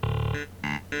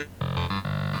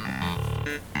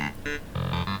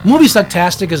Movie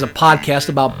Sucktastic is a podcast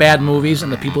about bad movies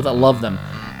and the people that love them.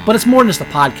 But it's more than just a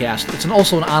podcast, it's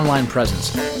also an online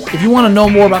presence. If you want to know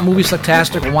more about Movie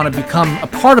Sucktastic or want to become a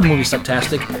part of Movie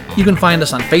Sucktastic, you can find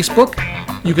us on Facebook,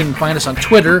 you can find us on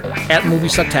Twitter at Movie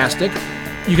Sucktastic,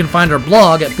 you can find our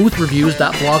blog at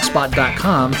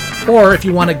boothreviews.blogspot.com, or if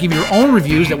you want to give your own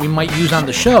reviews that we might use on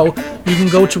the show, you can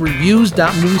go to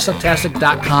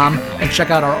reviews.moviesucktastic.com and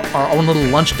check out our own little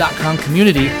lunch.com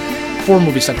community for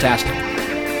Movie Sucktastic.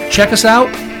 Check us out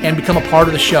and become a part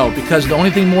of the show, because the only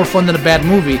thing more fun than a bad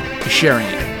movie is sharing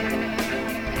it.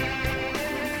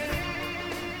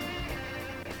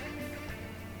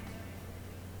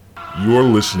 You're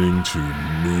listening to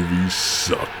Movie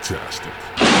Sucktastic.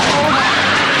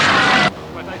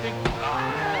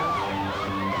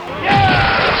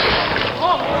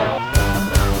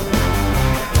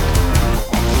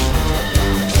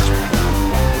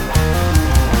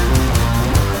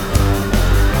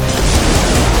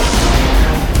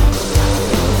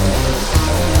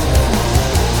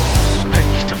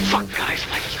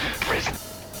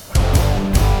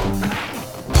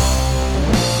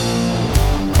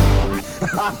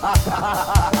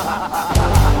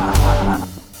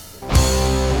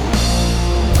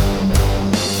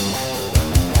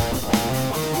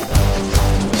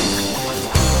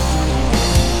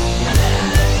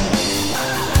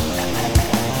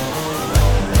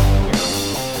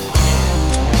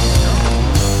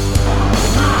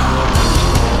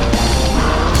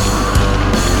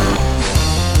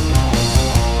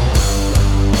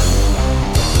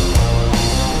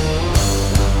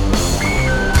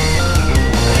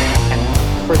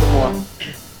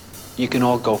 You can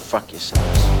all go fuck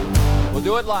yourselves. We'll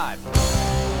do it live.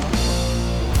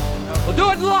 We'll do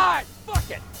it live!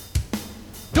 Fuck it!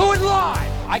 Do it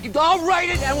live! I'll write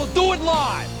it and we'll do it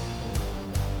live!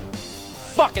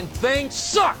 Fucking thing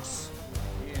sucks!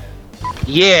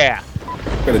 Yeah!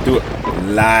 We're gonna do it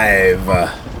live.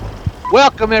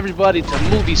 Welcome everybody to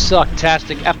Movie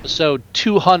Sucktastic episode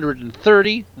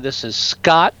 230. This is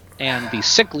Scott, and the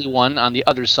sickly one on the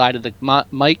other side of the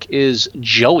mic is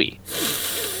Joey.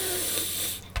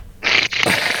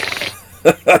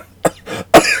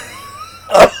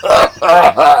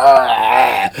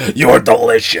 You're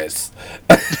delicious.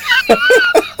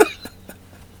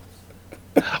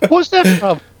 What's that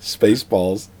from?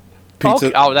 Spaceballs. Pizza.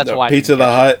 Okay. Oh, that's why. Pizza the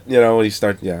Hut. You know when you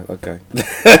start. Yeah. Okay.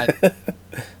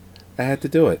 I had to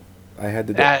do it. I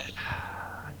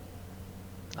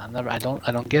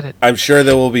don't get it. I'm sure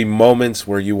there will be moments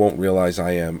where you won't realize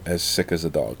I am as sick as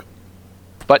a dog.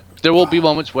 But there will be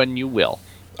moments when you will.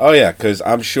 Oh yeah, because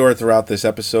I'm sure throughout this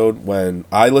episode, when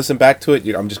I listen back to it,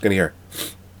 I'm just gonna hear.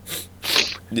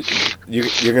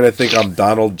 You're gonna think I'm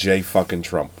Donald J. fucking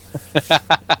Trump.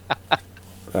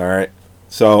 All right,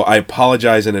 so I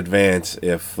apologize in advance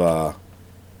if don't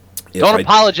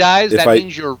apologize. That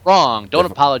means you're wrong. Don't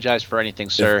apologize for anything,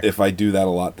 sir. If I do that a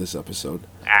lot this episode.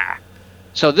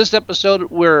 So this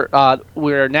episode, we're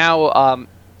now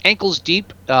ankles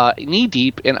deep, knee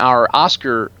deep in our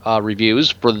Oscar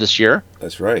reviews for this year.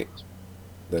 That's right.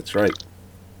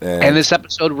 And this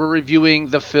episode, we're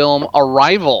reviewing the film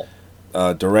Arrival.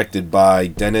 Directed by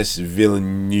Denis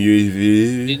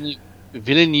Villeneuve.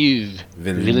 Villeneuve.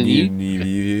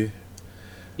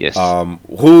 Yes.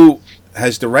 Who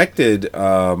has directed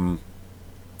a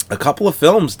couple of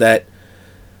films that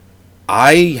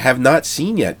I have not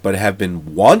seen yet, but have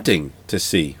been wanting to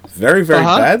see very, very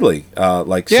badly.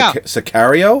 Like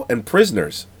Sicario and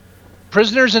Prisoners.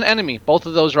 Prisoners and Enemy. Both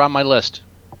of those are on my list.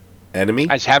 Enemy?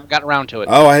 I just haven't gotten around to it.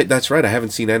 Oh, that's right. I haven't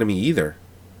seen Enemy either.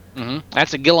 Mm-hmm.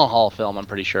 That's a Gyllenhaal film, I'm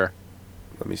pretty sure.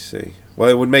 Let me see. Well,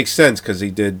 it would make sense because they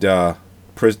did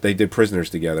Prisoners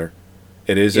together.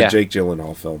 It is a Jake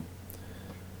Gyllenhaal film.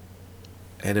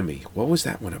 Enemy. What was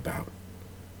that one about?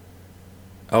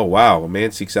 Oh wow! A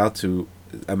man seeks out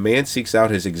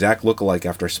his exact lookalike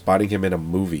after spotting him in a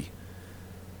movie.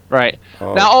 Right.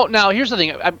 Now here's the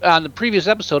thing. On the previous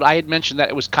episode, I had mentioned that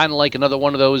it was kind of like another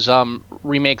one of those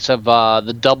remakes of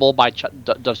The Double by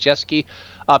Dostoevsky.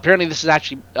 Apparently, this is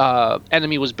actually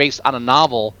Enemy was based on a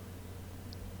novel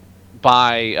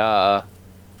by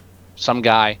some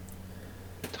guy.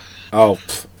 Oh,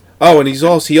 and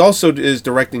he also is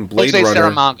directing Blade Jose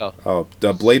Runner. Saramago. Oh,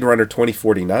 the Blade Runner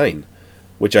 2049,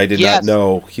 which I did not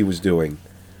know he was doing.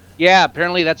 Yeah,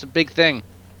 apparently that's a big thing.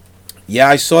 Yeah,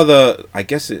 I saw I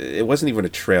guess it wasn't even a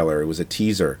trailer; it was a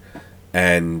teaser,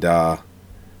 and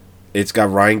it's got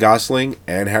Ryan Gosling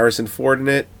and Harrison Ford in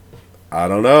it. I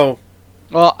don't know.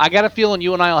 Well, I got a feeling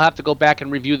you and I will have to go back and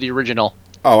review the original.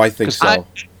 Oh, I think so.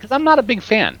 Because I'm not a big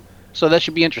fan, so that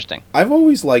should be interesting. I've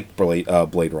always liked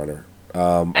Blade Runner.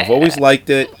 I've always liked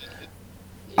it.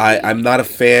 I'm not a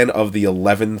fan of the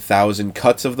 11,000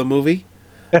 cuts of the movie.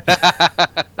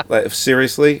 Like,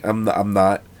 seriously, I'm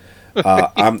not.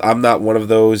 I'm not one of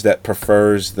those that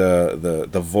prefers the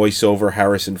voiceover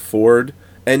Harrison Ford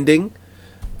ending.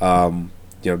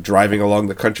 Driving along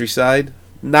the countryside.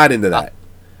 Not into that.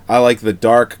 I like the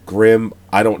dark, grim,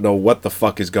 I don't know what the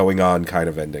fuck is going on kind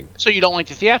of ending. So you don't like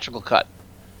the theatrical cut?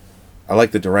 I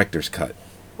like the director's cut.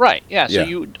 Right, yeah. So Yeah.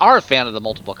 you are a fan of the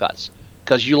multiple cuts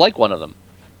because you like one of them.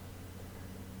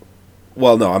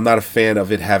 Well, no, I'm not a fan of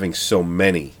it having so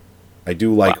many. I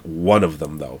do like one of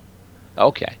them, though.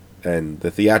 Okay. And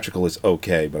the theatrical is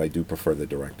okay, but I do prefer the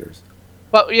director's.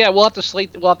 But yeah, we'll have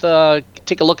to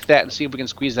take a look at that and see if we can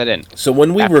squeeze that in. So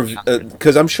when we review,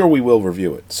 because I'm sure we will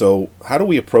review it. So how do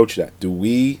we approach that? Do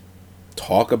we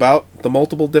talk about the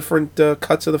multiple different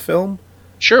cuts of the film?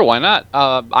 Sure, why not?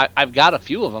 I've got a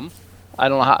few of them. I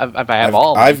don't know if I have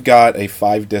all of them. I've got a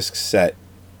 5-disc set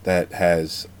that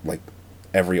has like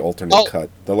every alternate cut,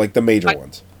 the major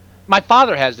ones. My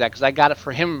father has that because I got it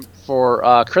for him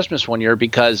for Christmas one year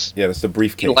because Yeah, that's the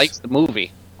briefcase. he likes the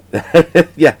movie.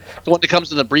 Yeah. The one that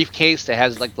comes in the briefcase that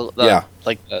has like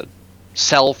the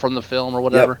cell from the film or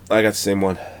whatever. Yep, I got the same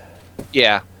one.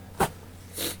 Yeah.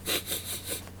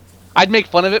 I'd make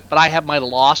fun of it, but I have my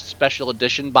Lost Special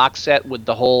Edition box set with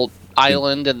the whole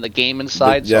island and the game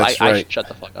inside, so That's I right. should shut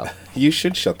the fuck up. You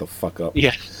should shut the fuck up.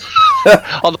 Yeah.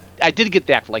 Although I did get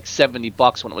that for like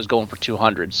 $70 when it was going for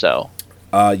 $200, so.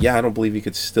 Yeah, I don't believe you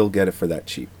could still get it for that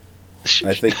cheap.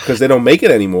 I think because they don't make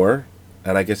it anymore,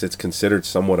 and I guess it's considered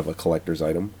somewhat of a collector's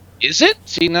item. Is it?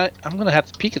 See, now I'm going to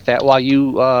have to peek at that while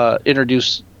you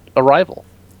introduce Arrival.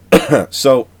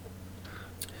 So,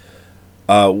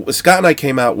 Scott and I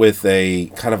came out with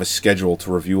a kind of a schedule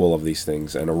to review all of these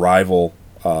things, and Arrival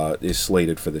is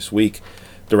slated for this week,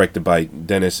 directed by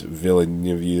Denis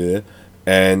Villeneuve,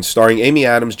 and starring Amy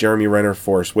Adams, Jeremy Renner,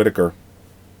 Forrest Whitaker.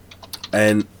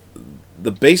 And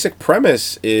the basic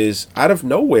premise is, out of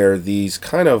nowhere, these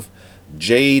kind of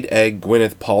jade egg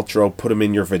Gwyneth Paltrow put them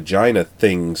in your vagina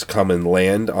things come and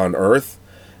land on Earth,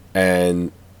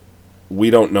 and we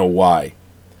don't know why.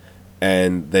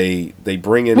 And they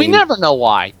bring in... We never know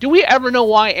why. Do we ever know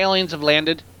why aliens have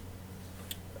landed?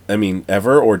 I mean,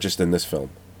 ever, or just in this film?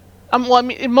 Well, I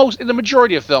mean, in the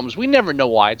majority of films, we never know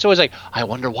why. It's always like, I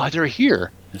wonder why they're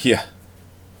here. Yeah.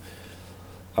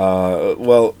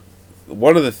 Well,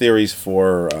 one of the theories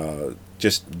for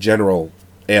just general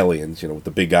aliens, with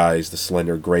the big eyes, the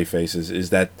slender gray faces, is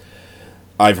that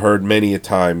I've heard many a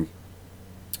time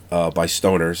by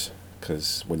stoners,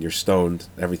 because when you're stoned,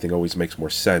 everything always makes more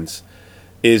sense,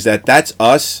 is that that's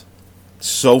us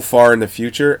so far in the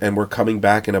future, and we're coming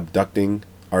back and abducting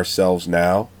ourselves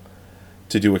now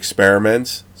to do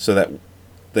experiments so that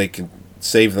they can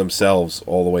save themselves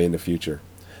all the way in the future.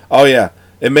 Oh yeah,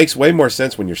 it makes way more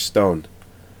sense when you're stoned.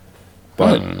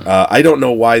 But I don't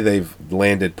know why they've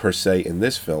landed per se in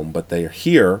this film, but they are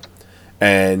here,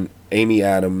 and Amy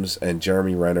Adams and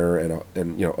Jeremy Renner and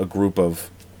a group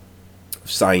of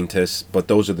scientists, but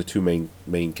those are the two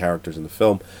main characters in the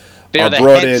film. They're the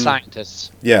head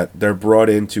scientists. Yeah, they're brought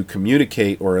in to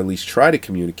communicate, or at least try to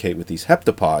communicate with these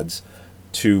heptapods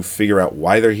to figure out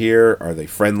why they're here. Are they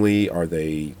friendly? Are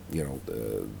they,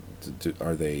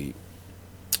 are they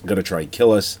going to try and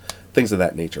kill us? Things of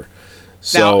that nature.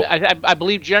 So, now, I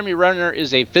believe Jeremy Renner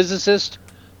is a physicist,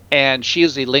 and she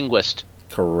is a linguist.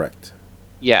 Correct.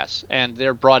 Yes, and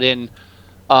they're brought in,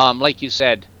 like you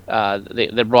said,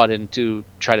 they're brought in to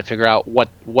try to figure out what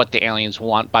the aliens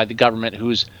want by the government.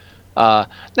 Who's now?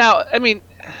 I mean,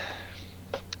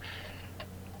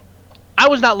 I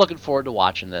was not looking forward to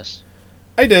watching this.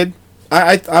 I did.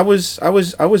 I was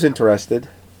interested.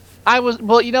 I was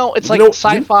it's like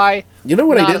sci-fi. You know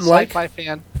what I didn't like? Sci-fi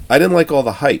fan. I didn't like all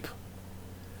the hype.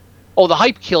 Oh, the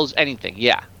hype kills anything.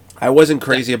 Yeah. I wasn't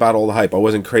crazy about all the hype. I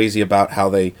wasn't crazy about how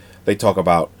they talk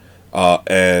about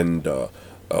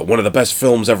one of the best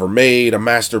films ever made, a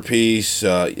masterpiece.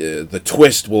 The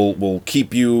twist will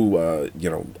keep you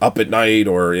up at night,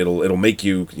 or it'll make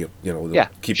you keep you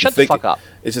thinking. Shut the fuck up.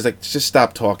 It's just like, just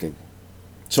stop talking.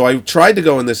 So I tried to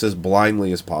go in this as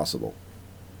blindly as possible.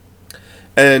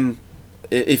 And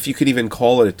if you could even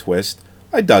call it a twist,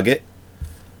 I dug it.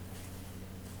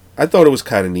 I thought it was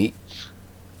kind of neat.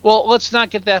 Well, let's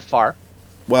not get that far.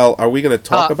 Well, are we going to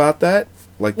talk about that?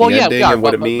 Like the ending and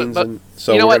what it means? And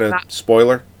so we're going to...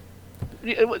 Spoiler?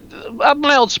 A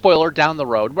mild spoiler down the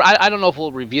road. I don't know if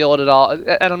we'll reveal it at all.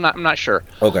 I'm not sure.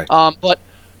 Okay. But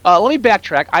let me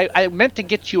backtrack. I meant to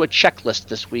get you a checklist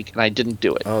this week, and I didn't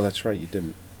do it. Oh, that's right. You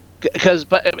didn't.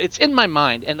 but it's in my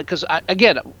mind, and because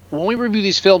again, when we review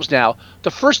these films now,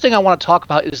 the first thing I want to talk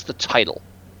about is the title,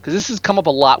 because this has come up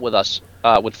a lot with us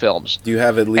with films. Do you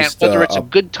have at least and whether it's a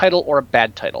good title or a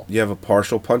bad title? Do you have a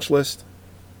partial punch list,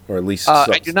 or at least?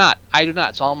 I do not.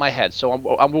 It's all in my head. So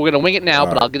we're going to wing it now, All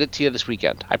but right. I'll get it to you this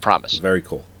weekend. I promise. Very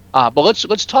cool. But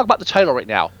let's talk about the title right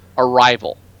now.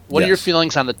 Arrival. What are your Yes.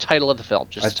 feelings on the title of the film?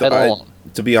 Just the title alone.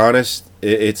 To be honest,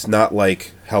 it's not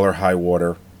like Hell or High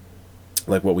Water,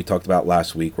 like what we talked about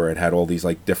last week, where it had all these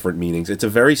like different meanings. It's a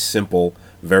very simple,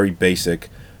 very basic,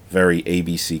 very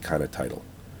ABC kind of title.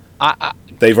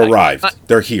 They've arrived.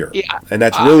 They're here, Yeah, and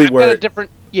that's really I've got where a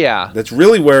different. Yeah. that's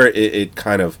really where it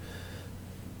kind of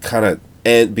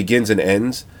begins and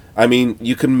ends. I mean,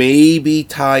 you can maybe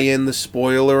tie in the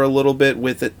spoiler a little bit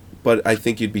with it, but I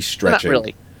think you'd be stretching. Not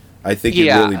really. I think you'd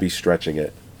Yeah. really be stretching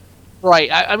it. Right.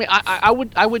 I mean,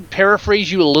 I would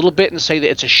paraphrase you a little bit and say that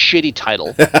it's a shitty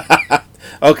title.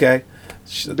 Okay.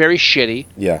 Very shitty.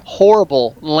 Yeah.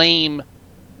 Horrible, lame,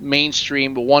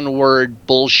 mainstream, one-word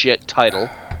bullshit title.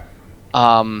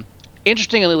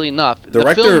 Interestingly enough, the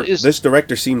film is... This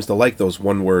director seems to like those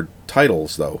one-word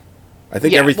titles, though. I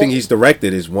think Yeah, everything well- he's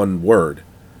directed is one word.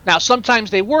 Now,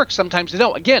 sometimes they work, sometimes they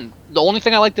don't. Again, the only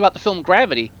thing I liked about the film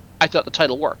Gravity, I thought the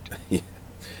title worked. Yes,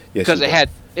 Because you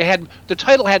it had the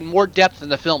title had more depth than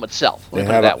the film itself. Let me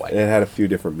put it that way. It had a few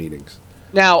different meanings.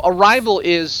 Now, Arrival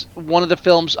is one of the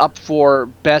films up for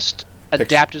Best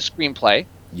Adapted Screenplay,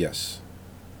 Yes.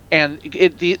 and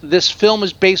this film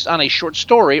is based on a short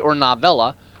story or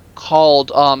novella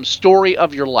called "Story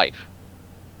of Your Life."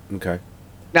 Okay.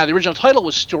 Now, the original title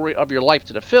was "Story of Your Life"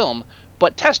 to the film,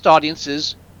 but test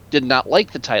audiences did not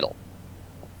like the title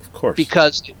Of course.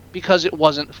 because it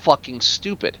wasn't fucking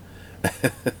stupid.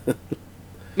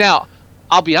 Now,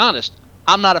 I'll be honest,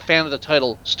 I'm not a fan of the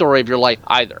title "Story of Your Life"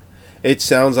 either. It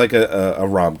sounds like a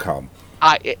rom-com.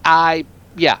 I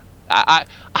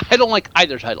don't like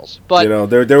either titles, but You know,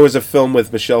 there was a film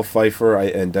with Michelle Pfeiffer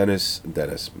and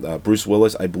Bruce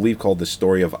Willis, I believe, called The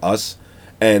Story of Us,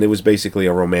 and it was basically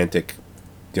a romantic,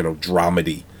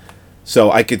 dramedy.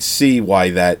 So I could see why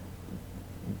that,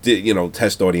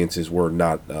 test audiences were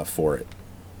not for it.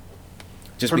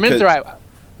 Just for a because. minute there,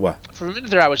 What? for a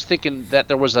minute there, I was thinking that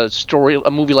there was a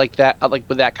movie like that, like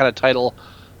with that kind of title,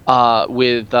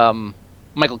 with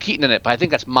Michael Keaton in it. But I think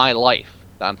that's My Life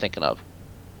that I'm thinking of.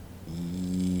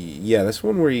 Yeah, that's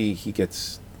one where he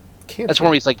gets cancer. That's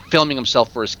where he's like filming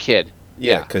himself for his kid.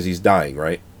 Yeah, because he's dying,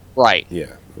 right? Right.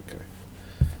 Yeah, okay.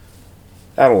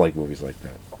 I don't like movies like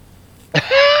that.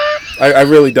 I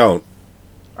really don't.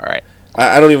 All right.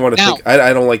 I don't even want to Now- think.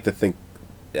 I don't like to think.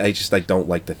 I don't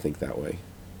like to think that way.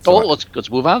 So So let's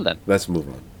move on then. let's move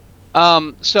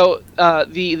on. So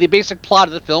the basic plot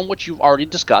of the film, which you've already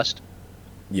discussed.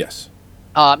 Yes.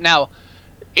 Now,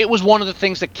 it was one of the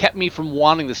things that kept me from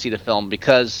wanting to see the film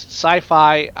because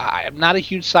sci-fi. I'm not a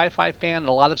huge sci-fi fan, and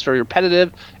a lot of it's very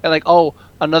repetitive. And like, oh,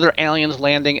 another alien's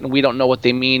landing, and we don't know what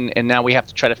they mean, and now we have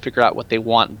to try to figure out what they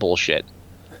want. Bullshit.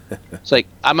 It's like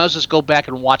I might as well just go back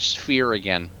and watch Sphere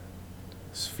again.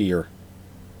 Sphere.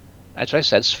 That's what I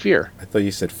said. Sphere. I thought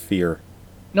you said fear.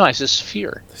 No, I said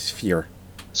Sphere. Sphere.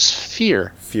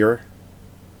 Sphere. Fear.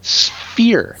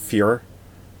 Sphere. Fear.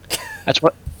 That's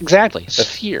what exactly.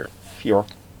 Sphere. Fear.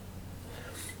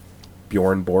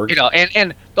 Bjorn Borg. You know,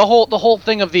 and the whole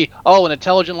thing of an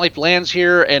intelligent life lands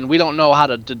here, and we don't know how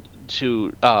to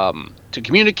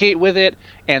communicate with it,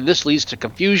 and this leads to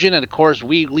confusion, and of course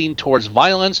we lean towards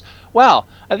violence. Wow,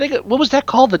 I think what was that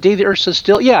called? The Day the Earth Stood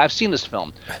Still. Yeah, I've seen this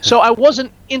film, so I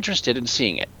wasn't interested in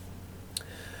seeing it.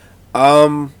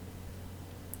 Now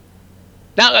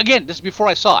again, this is before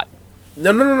I saw it.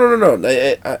 No.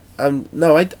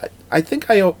 I think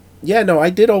I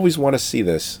did always want to see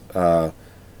this.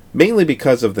 Mainly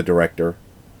because of the director.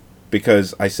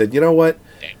 Because I said, you know what?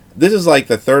 This is like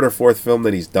the third or fourth film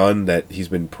that he's done that he's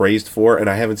been praised for, and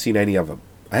I haven't seen any of them.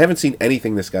 I haven't seen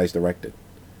anything this guy's directed.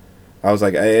 I was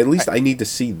like, at least I need to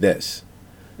see this.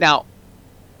 Now,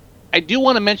 I do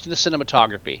want to mention the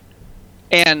cinematography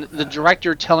and the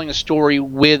director telling a story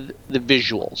with the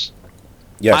visuals.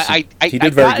 Yes, he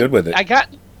did very good with it.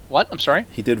 What? I'm sorry?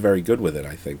 He did very good with it,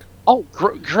 I think. Oh,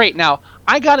 great. Now,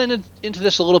 I got into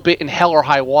this a little bit in Hell or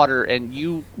High Water, and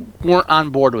you weren't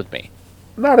on board with me.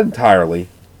 Not entirely.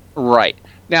 Right.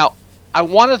 Now, I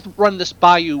want to run this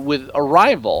by you with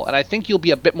Arrival, and I think you'll be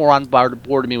a bit more on board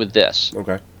with me with this.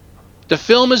 Okay. The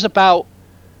film is about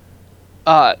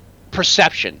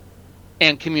perception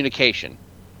and communication.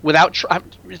 Now,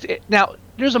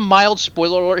 there's a mild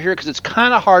spoiler alert here because it's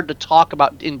kind of hard to talk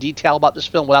about in detail about this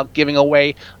film without giving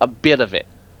away a bit of it.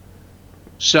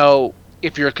 So,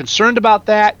 if you're concerned about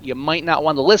that, you might not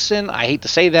want to listen. I hate to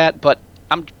say that, but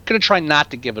I'm going to try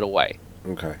not to give it away.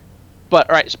 Okay. But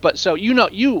all right, but so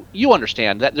you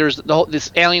understand that there's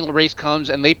this alien race comes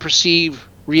and they perceive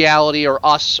reality or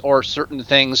us or certain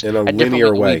things In a different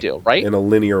linear way. we do, right? In a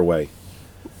linear way.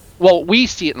 Well, we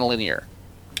see it in a linear.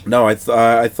 No, I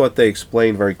thought they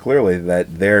explained very clearly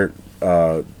that they're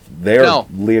No.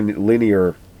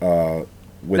 linear with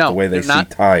No, the way they they're not,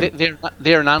 see time.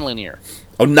 They're non-linear.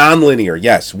 Oh, non-linear.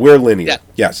 Yes, we're linear. Yeah.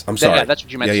 Yes, I'm sorry. Yeah, that's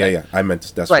what you meant to Yeah, say. yeah. I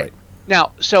meant that's right.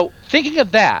 Now, so thinking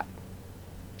of that,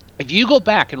 if you go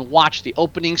back and watch the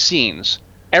opening scenes,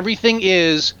 everything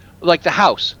is like the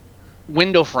house,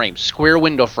 window frames, square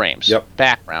window frames, Yep.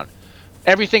 background.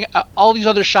 Everything, all these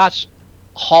other shots,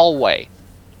 hallway,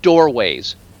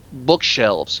 doorways,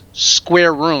 bookshelves,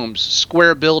 square rooms,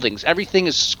 square buildings. Everything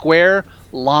is square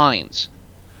lines.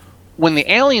 When the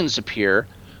aliens appear,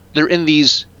 they're in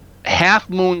these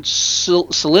half-moon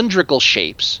cylindrical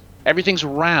shapes. Everything's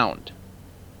round.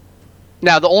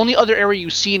 Now, the only other area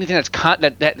you see anything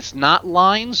that's not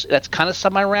lines, that's kind of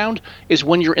semi-round, is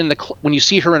when you're in when you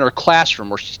see her in her classroom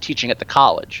where she's teaching at the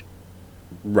college.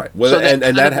 Right. Well, So and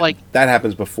that's that that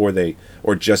happens before they,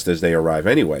 or just as they arrive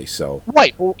anyway. So.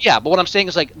 Right. Well, yeah. But what I'm saying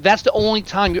is, like, that's the only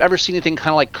time you ever see anything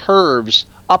kind of like curves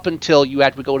up until you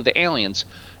actually go to the aliens.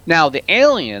 Now, the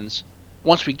aliens,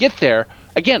 once we get there,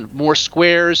 again, more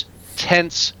squares,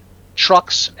 tents,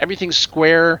 trucks, everything's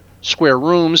square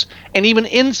rooms, and even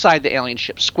inside the alien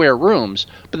ship, square rooms.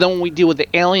 But then when we deal with the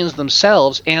aliens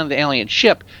themselves and the alien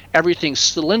ship, everything's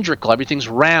cylindrical, everything's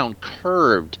round,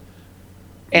 curved.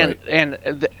 And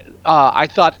Right. I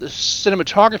thought,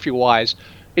 cinematography-wise,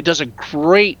 it does a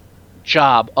great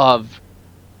job of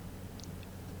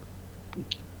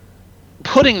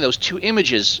putting those two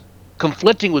images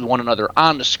conflicting with one another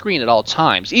on the screen at all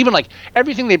times. Even like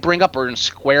everything they bring up are in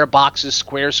square boxes,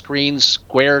 square screens,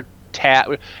 square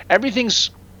tab.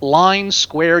 Everything's lined,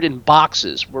 squared in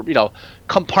boxes. We're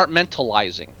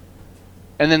compartmentalizing.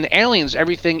 And then the aliens,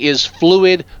 everything is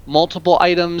fluid, multiple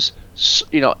items.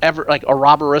 Like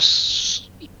Ouroboros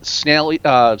snail,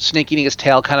 snake eating his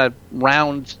tail, kind of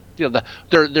round. Their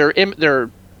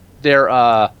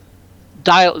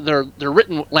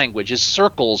written language is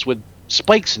circles with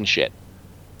spikes and shit.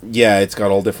 Yeah, it's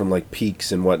got all different like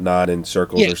peaks and whatnot, and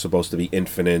circles Yeah. are supposed to be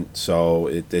infinite, so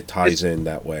it ties in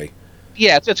that way.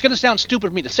 Yeah, it's going to sound stupid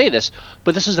for me to say this,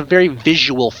 but this is a very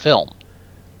visual film.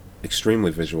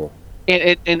 Extremely visual.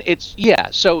 And it's, yeah,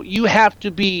 so you have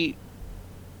to be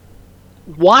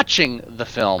watching the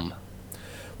film,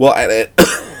 Well,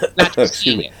 not just excuse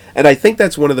seeing me. it. And I think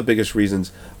that's one of the biggest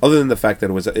reasons, other than the fact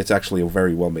that it's actually a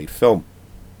very well made film,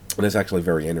 and it's actually a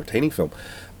very entertaining film.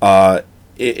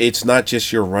 It's not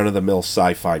just your run of the mill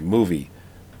sci-fi movie.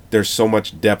 There's so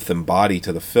much depth and body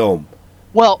to the film.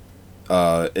 Well,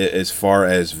 As far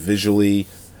as visually,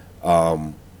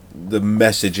 the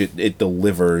message it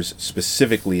delivers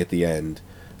specifically at the end,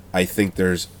 I think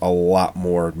there's a lot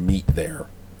more meat there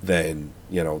than,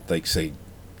 like say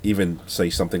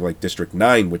something like District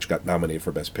 9, which got nominated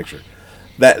for Best Picture.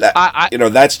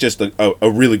 That's just a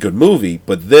really good movie,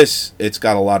 but it's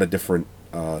got a lot of different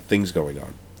things going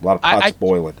on. A lot of pots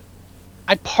boiling.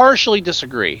 I partially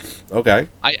disagree. Okay.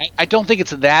 I don't think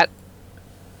it's that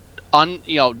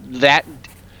that.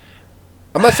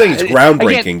 I'm not saying it's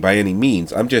groundbreaking Again, by any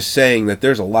means. I'm just saying that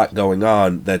there's a lot going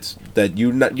on that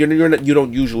you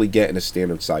don't usually get in a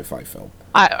standard sci-fi film.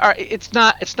 It's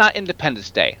not Independence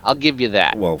Day. I'll give you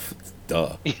that. Well,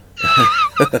 duh.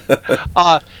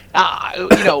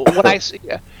 What I see,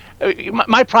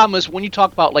 my problem is when you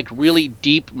talk about like really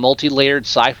deep, multi-layered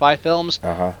sci-fi films.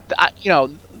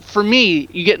 For me,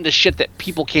 you get into shit that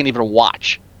people can't even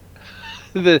watch.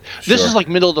 This is like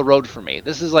middle of the road for me.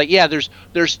 This is like, yeah, there's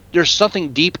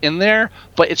something deep in there,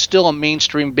 but it's still a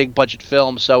mainstream big budget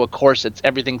film, so of course it's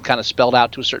everything kind of spelled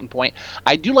out to a certain point.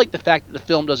 I do like the fact that the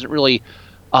film doesn't really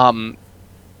there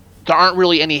aren't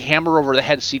really any hammer over the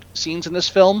head scenes in this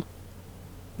film.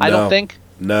 I don't think.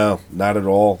 No, not at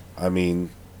all. I mean,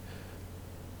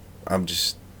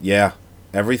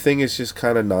 everything is just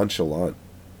kind of nonchalant.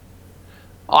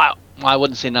 I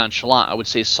wouldn't say nonchalant. I would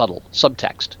say subtle,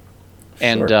 subtext.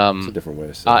 And Sure. It's a different way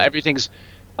to say it. everything's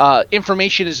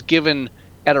information is given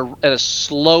at a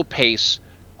slow pace.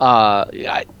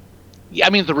 I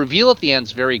mean, the reveal at the end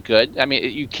is very good. I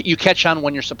mean, you catch on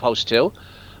when you're supposed to,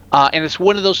 and it's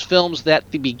one of those films that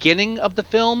the beginning of the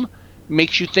film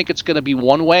makes you think it's going to be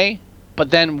one way, but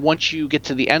then once you get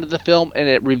to the end of the film and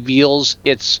it reveals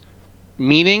its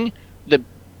meaning, the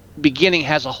beginning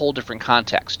has a whole different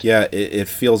context. Yeah, it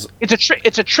feels.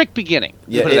 It's a trick beginning.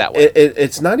 Yeah, put it that way.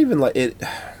 It's not even like it.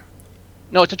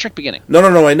 No, it's a trick beginning.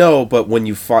 No, I know, but when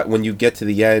you get to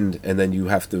the end and then you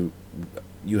have to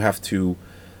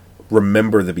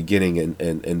remember the beginning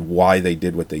and why they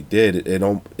did what they did,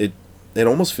 it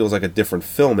almost feels like a different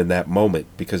film in that moment,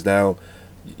 because now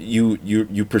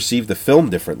you perceive the film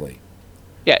differently.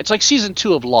 Yeah, it's like season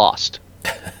 2 of Lost.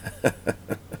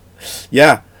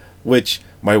 Yeah, which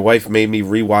my wife made me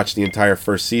rewatch the entire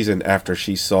first season after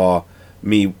she saw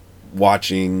me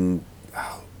watching.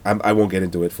 I won't get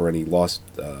into it for any Lost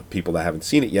people that haven't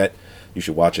seen it yet. You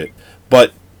should watch it.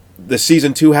 But the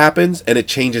season 2 happens and it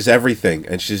changes everything.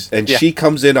 And she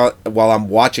comes in while I'm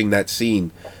watching that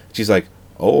scene. She's like,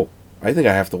 "Oh, I think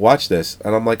I have to watch this."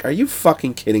 And I'm like, "Are you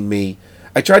fucking kidding me?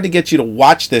 I tried to get you to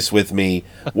watch this with me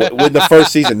with the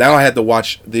first season. Now I had to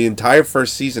watch the entire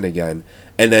first season again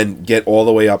and then get all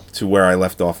the way up to where I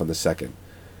left off on the second."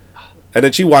 And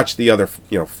then she watched the other,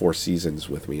 4 seasons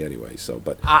with me anyway. So,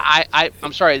 but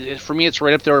I'm sorry. For me, it's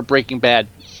right up there with Breaking Bad,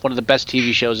 one of the best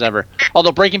TV shows ever.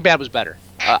 Although Breaking Bad was better.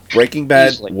 Breaking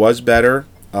Bad easily. was better.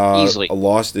 Easily.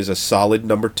 Lost is a solid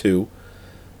number 2.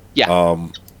 Yeah.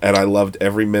 And I loved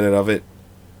every minute of it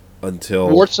until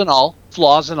warts and all,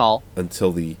 flaws and all,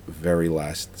 until the very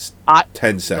last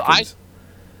 10 seconds.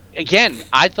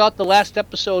 I thought the last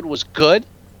episode was good.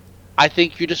 I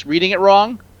think you're just reading it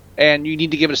wrong, and you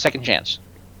need to give it a second chance.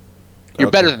 You're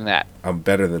Okay. better than that. I'm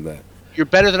better than that. You're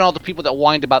better than all the people that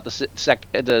whined about the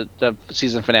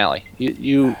season finale.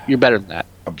 You're better than that.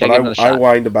 Okay, give it another But I shot.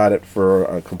 whined about it for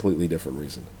a completely different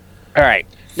reason. All right.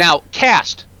 Now,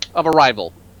 cast of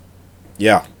Arrival.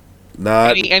 Yeah.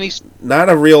 Not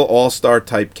a real all-star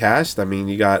type cast. I mean,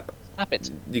 you got Stop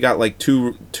it. like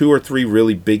two or three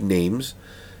really big names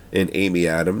in Amy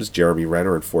Adams, Jeremy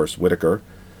Renner, and Forrest Whitaker.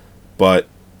 But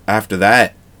after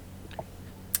that,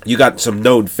 you got some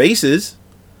known faces.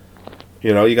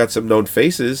 You got some known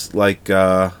faces like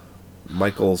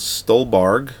Michael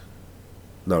Stuhlbarg.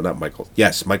 No, not Michael.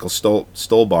 Yes, Michael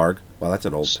Stuhlbarg. Wow, that's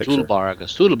an old picture.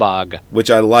 Stuhlbarg.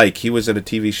 Which I like. He was in a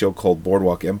TV show called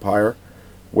Boardwalk Empire,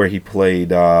 where he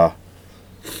played. Who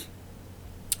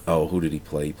did he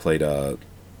play? He played. I'll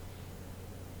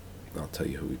tell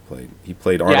you who he played. He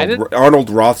played Arnold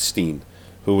Rothstein,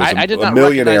 who was a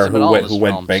millionaire who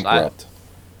went bankrupt.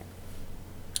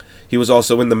 He was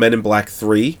also in the Men in Black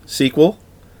 3 sequel.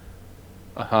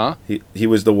 Uh-huh. He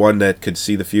was the one that could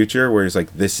see the future, where he's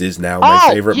like, "This is now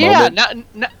my favorite moment."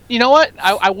 Yeah, you know what?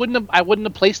 I wouldn't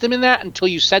have placed him in that until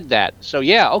you said that. So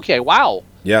yeah, okay, wow.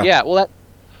 Yeah. Yeah, well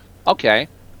okay.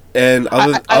 And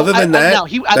other than that,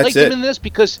 I liked him in this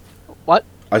because what?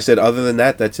 I said other than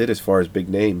that, that's it as far as big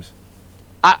names.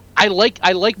 I like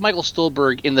Michael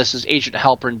Stuhlbarg in this as Agent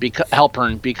Halpern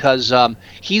because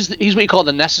he's what you call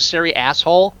the necessary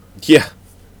asshole. Yeah.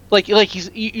 Like he's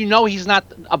he's not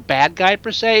a bad guy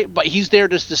per se, but he's there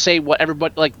just to say what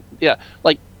everybody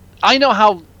I know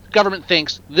how government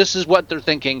thinks. This is what they're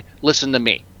thinking. Listen to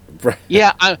me. Right.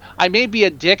 Yeah, I may be a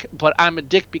dick, but I'm a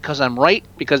dick because I'm right,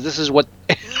 because this is what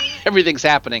everything's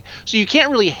happening. So you can't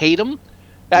really hate him.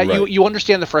 Right. You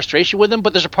understand the frustration with him,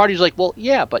 but there's a part who's like, well,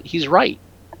 yeah, but he's right.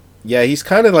 Yeah, he's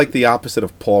kind of like the opposite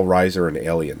of Paul Reiser in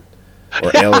Alien,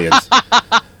 or Aliens.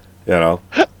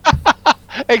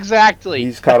 Exactly.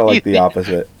 He's kind of like the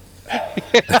opposite.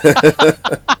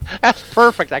 That's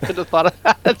perfect. I could have thought of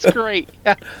that. That's great.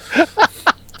 Yeah.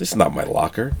 This is not my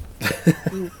locker.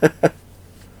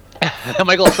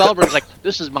 Michael Stuhlbarg's like,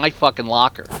 this is my fucking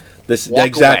locker. Walk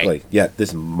exactly. away. Yeah, this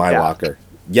is my locker.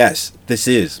 Yes, this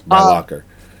is my locker.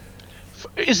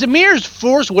 Is Amir's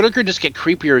Forrest Whitaker just get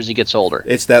creepier as he gets older?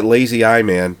 It's that lazy eye,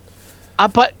 man.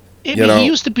 But he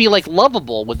used to be like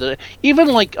lovable with the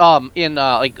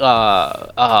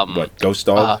what, Ghost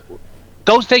Dog?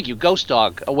 Ghost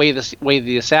Dog, Way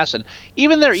the Assassin.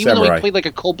 Even though he played like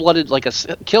a cold-blooded like a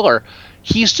killer,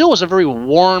 he still was a very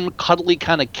warm, cuddly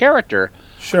kind of character.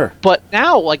 Sure. But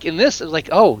now, like in this, it's like,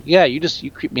 oh yeah, you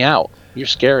creep me out. You're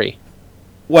scary.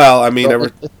 Well, I mean,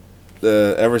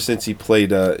 ever since he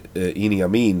played Idi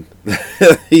Amin,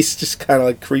 he's just kind of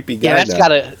like creepy guy. Yeah, that's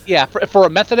gotta. For a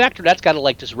method actor, that's gotta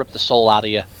like just rip the soul out of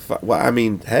you. Well, I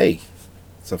mean, hey,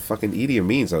 it's a fucking Idi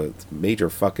Amin's a major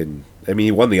fucking. I mean,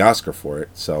 he won the Oscar for it,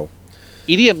 so.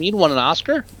 Idi Amin won an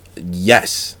Oscar?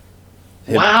 Yes.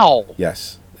 Wow.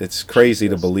 Yes, it's crazy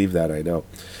to believe that. I know.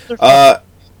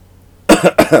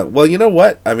 Well, you know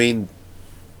what? I mean,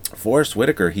 Forrest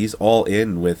Whitaker, he's all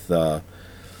in with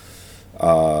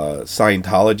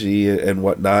Scientology and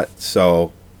whatnot.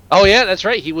 So. Oh yeah, that's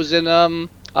right. He was in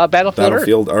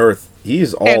Battlefield Earth.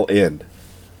 He's all in.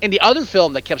 And the other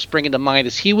film that kept springing to mind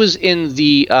is he was in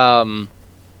the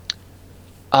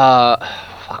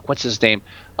what's his name?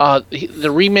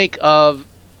 The remake of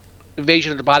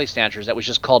Invasion of the Body Snatchers that was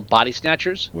just called Body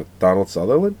Snatchers? With Donald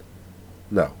Sutherland?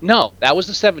 No. No, that was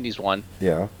the 70s one.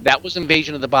 Yeah. That was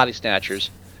Invasion of the Body Snatchers.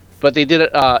 But they did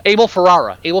it. Abel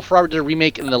Ferrara. Abel Ferrara did a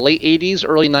remake in the late 80s,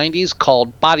 early 90s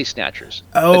called Body Snatchers.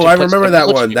 Oh, I remember that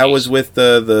one. That was with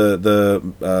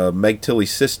the Meg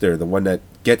Tilly's sister, the one that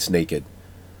gets naked.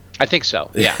 I think so.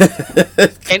 Yeah.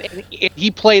 and he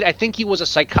played. I think he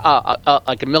was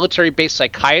a military-based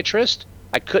psychiatrist.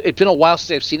 It's been a while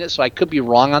since I've seen it, so I could be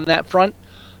wrong on that front.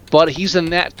 But he's in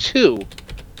that too.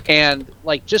 And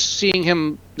like just seeing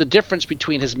him, the difference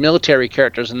between his military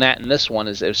characters and this one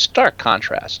is a stark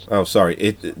contrast. Oh,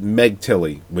 sorry, Meg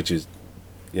Tilly, which is,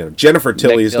 Jennifer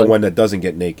Tilly is the one that doesn't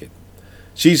get naked.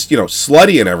 She's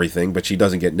slutty and everything, but she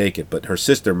doesn't get naked. But her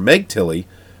sister Meg Tilly,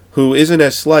 who isn't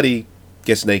as slutty,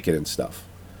 gets naked and stuff.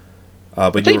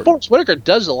 But I think Forrest Whitaker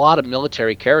does a lot of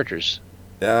military characters.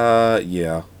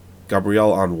 Yeah,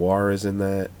 Gabrielle Anwar is in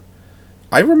that.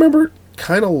 I remember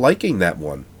kind of liking that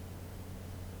one.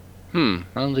 I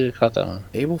don't think I caught that one.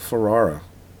 Abel Ferrara.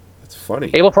 That's funny.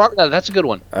 Abel Ferrara, that's a good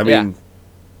one. I mean,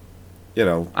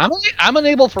 I'm an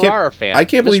Abel Ferrara fan. I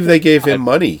can't believe they gave him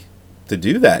money to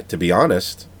do that, to be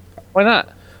honest. Why not?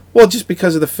 Well, just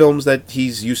because of the films that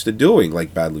he's used to doing,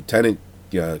 like Bad Lieutenant,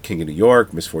 King of New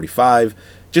York, Miss 45.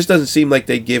 Just doesn't seem like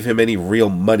they give him any real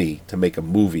money to make a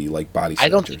movie like Body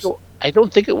Snatchers. I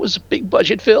don't think it was a big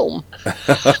budget film.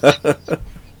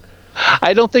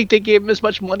 I don't think they gave him as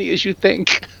much money as you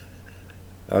think.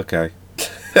 Okay.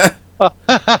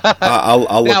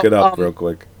 I'll look it up real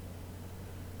quick.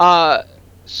 And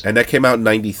that came out in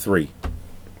 93.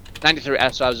 93,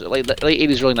 so I was late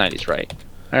 80s, early 90s, right?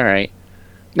 All right.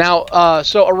 Now,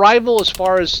 so Arrival, as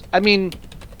far as,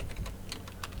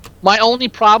 my only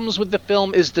problems with the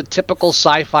film is the typical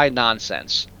sci-fi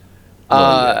nonsense.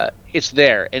 It's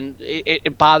there, and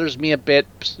it bothers me a bit,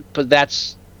 but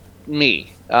that's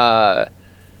me.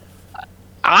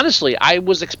 Honestly, I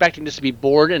was expecting this to be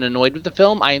bored and annoyed with the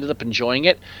film. I ended up enjoying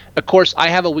it. Of course, I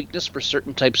have a weakness for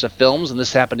certain types of films, and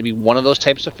this happened to be one of those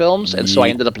types of films, and so I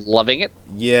ended up loving it.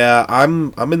 Yeah,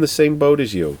 I'm in the same boat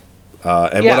as you.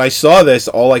 When I saw this,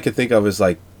 all I could think of is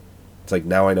it's like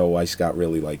now I know why Scott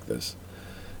really liked this,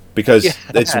 because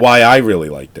it's why I really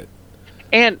liked it.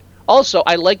 And also,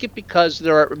 I like it because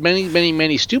there are many, many,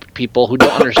 many stupid people who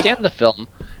don't understand the film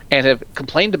and have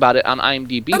complained about it on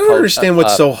IMDb. I don't understand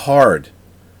what's so hard.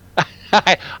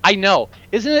 I know.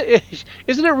 Isn't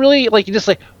it really like you just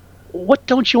like, what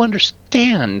don't you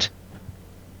understand?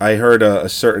 I heard a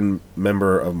certain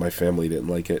member of my family didn't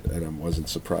like it, and I wasn't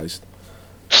surprised.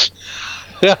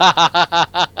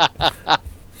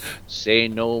 Say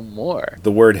no more.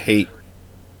 The word hate.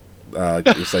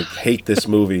 It's like, hate this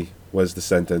movie was the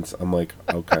sentence. I'm like,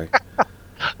 okay.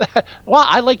 Well,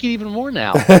 I like it even more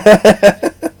now.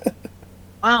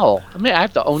 Wow. I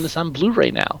have to own this on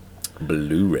Blu-ray now.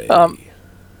 Blu-ray.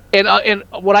 And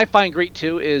what I find great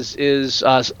too is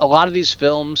a lot of these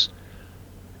films,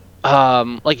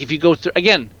 like if you go through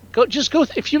again,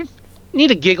 if you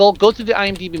need a giggle, go through the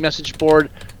IMDb message board.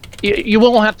 You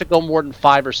won't have to go more than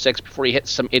 5 or 6 before you hit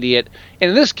some idiot.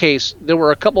 And in this case, there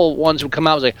were a couple ones who come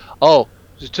out and say, "Oh,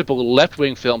 it's a typical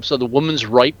left-wing film, so the woman's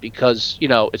right because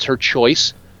it's her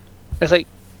choice." And it's like,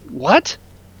 what?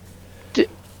 Were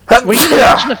you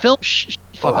watching the film? Shh,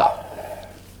 fuck up.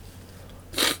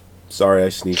 Sorry, I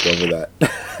sneezed over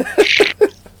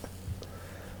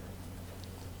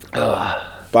that.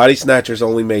 Body Snatchers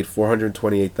only made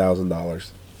 $428,000.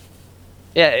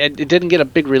 Yeah, it didn't get a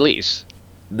big release.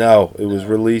 No, it was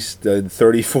released in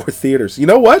 34 theaters. You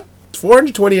know what?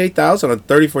 $428,000 on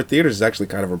 34 theaters is actually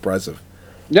kind of impressive.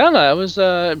 No, it was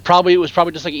probably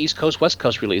just like an East Coast West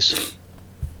Coast release.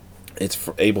 It's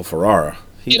for Abel Ferrara.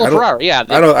 Ferrara, yeah.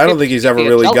 I don't think he's ever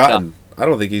really gotten. I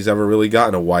don't think he's ever really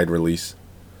gotten a wide release.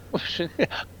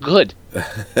 Good.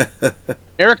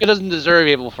 America doesn't deserve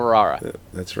Abel Ferrara.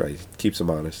 That's right. Keeps him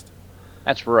honest.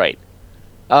 That's right.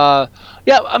 But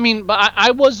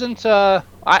I wasn't.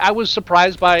 I was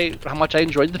surprised by how much I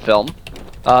enjoyed the film,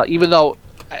 even though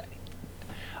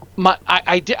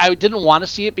I didn't want to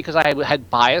see it because I had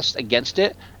bias against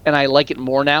it, and I like it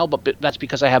more now. But that's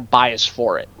because I have bias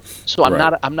for it. So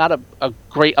I'm not a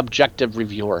great objective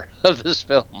reviewer of this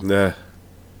film. Nah.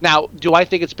 Now, do I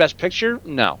think it's Best Picture?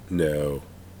 No. No.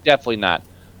 Definitely not.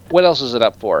 What else is it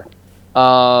up for?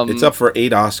 It's up for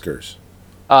 8 Oscars.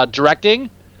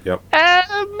 Directing? Yep.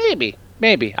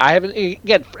 Maybe. I haven't.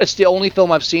 Again, it's the only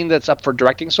film I've seen that's up for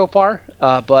directing so far.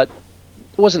 But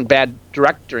it wasn't bad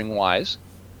directoring-wise.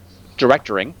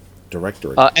 Directoring.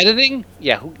 Editing?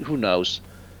 Yeah. Who knows?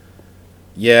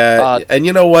 Yeah, and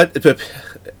you know what?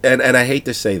 And I hate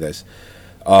to say this,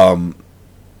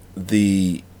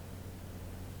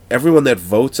 everyone that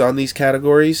votes on these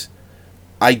categories,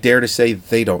 I dare to say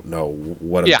they don't know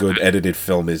what a good edited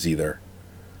film is either.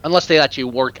 Unless they actually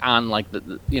work on like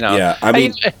the Yeah, I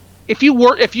mean, if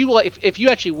you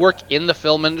actually work in the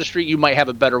film industry, you might have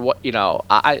a better but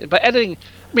editing.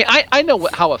 I mean, I know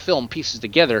how a film pieces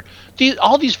together.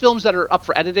 All these films that are up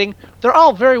for editing, they're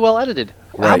all very well edited.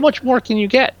 Right. How much more can you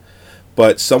get?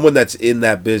 But someone that's in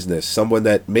that business, someone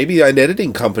that maybe an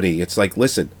editing company, it's like,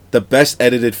 listen, the best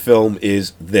edited film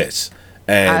is this.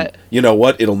 And you know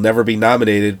what? It'll never be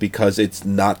nominated because it's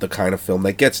not the kind of film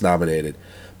that gets nominated.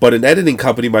 But an editing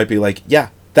company might be like, yeah,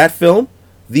 that film,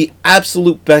 the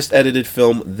absolute best edited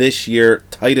film this year,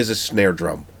 tight as a snare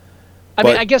drum. I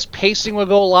mean, I guess pacing will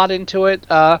go a lot into it.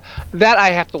 That I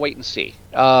have to wait and see.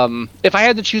 If I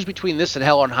had to choose between this and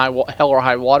Hell or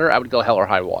High Water, I would go Hell or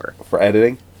High Water. For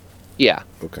editing? Yeah.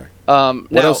 Okay.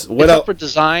 What else? What else? Up for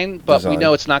design, but we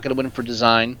know it's not going to win for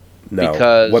design. No.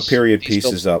 Because what period piece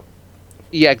is up?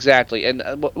 Yeah, exactly. And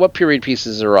what period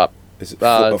pieces are up? Is it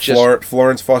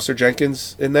Florence Foster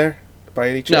Jenkins in there by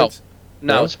any chance?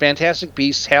 No, it's Fantastic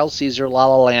Beasts, Hail Caesar, La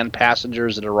La Land,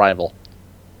 Passengers, and Arrival.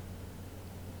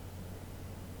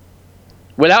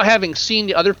 Without having seen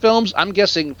the other films, I'm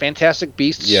guessing Fantastic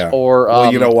Beasts or...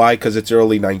 well, you know why? Because it's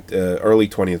early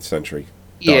 20th century.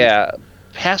 Done. Yeah.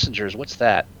 Passengers, what's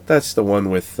that? That's the one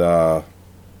with...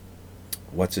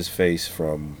 what's-his-face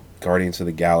from Guardians of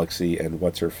the Galaxy and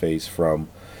what's-her-face from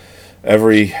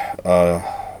every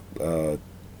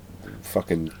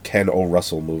fucking Ken O.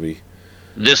 Russell movie.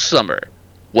 This summer,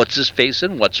 what's-his-face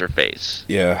and what's-her-face?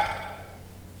 Yeah.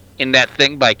 In that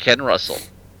thing by Ken Russell.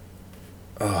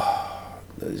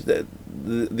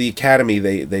 The Academy,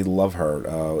 they love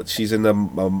her. She's in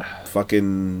the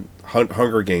fucking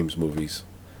Hunger Games movies.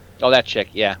 Oh, that chick,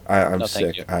 yeah. I'm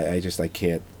sick. I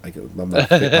can't. I'm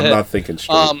not thinking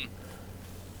straight.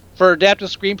 For adapted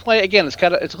screenplay, again,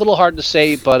 it's a little hard to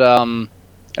say, but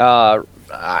I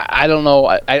don't know.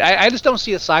 I just don't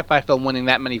see a sci-fi film winning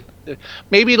that many.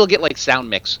 Maybe it'll get like sound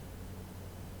mix.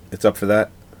 It's up for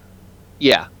that.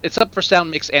 Yeah, it's up for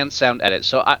sound mix and sound edit.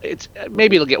 So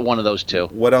maybe it'll get one of those two.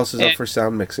 What else is up for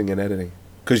sound mixing and editing?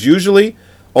 Because usually,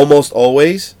 almost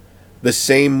always, the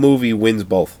same movie wins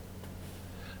both.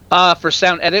 For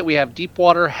sound edit, we have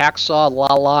Deepwater, Hacksaw,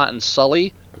 La La, and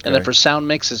Sully. Okay. And then for sound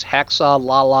mix is Hacksaw,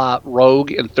 La La,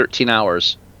 Rogue, and 13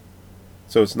 Hours.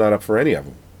 So it's not up for any of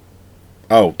them.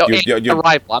 Oh,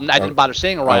 Arrival. I didn't bother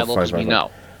saying Arrival because we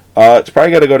know. It's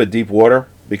probably got to go to Deepwater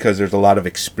because there's a lot of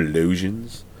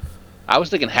explosions. I was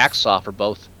thinking Hacksaw for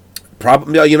both.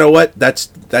 Probably, you know what? That's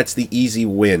the easy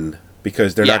win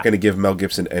because they're not going to give Mel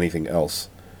Gibson anything else.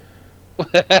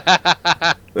 It's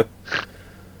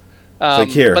like,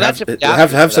 here,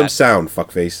 have some sound,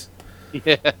 fuckface.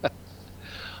 Yeah.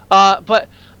 But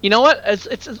you know what?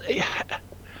 It's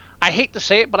I hate to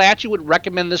say it, but I actually would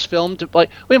recommend this film to let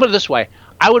me put it this way.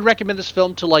 I would recommend this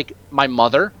film to like my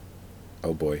mother.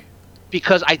 Oh boy.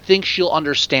 Because I think she'll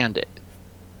understand it.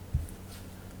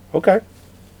 Okay.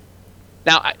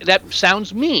 Now that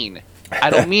sounds mean. I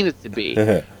don't mean it to be,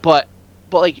 but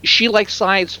like she likes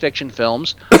science fiction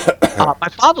films. My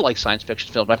father likes science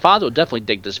fiction films. My father would definitely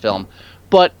dig this film,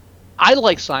 but I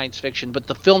like science fiction. But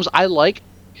the films I like,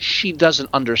 she doesn't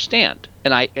understand,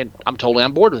 and I'm totally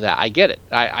on board with that. I get it.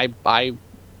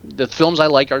 The films I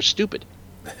like are stupid.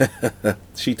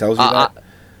 She tells you that?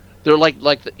 They're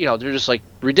they're just like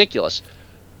ridiculous.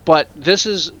 But this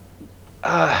is.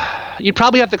 You'd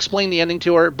probably have to explain the ending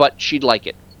to her, but she'd like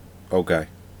it. Okay.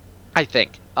 I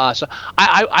think. So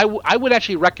I would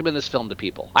actually recommend this film to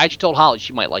people. I actually told Holly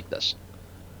she might like this.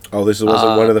 Oh, this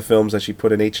wasn't one of the films that she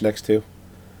put an H next to?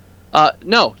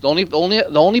 No.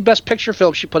 The only Best Picture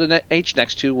film she put an H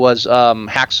next to was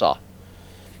Hacksaw.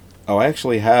 Oh, I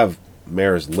actually have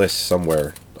Mare's list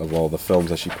somewhere of all the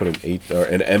films that she put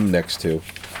an M next to.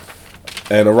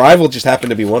 And Arrival just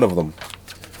happened to be one of them.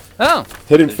 Oh.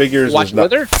 Hidden Figures was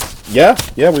not. With her? Yeah,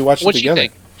 we watched it together. She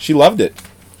think? She loved it.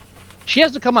 She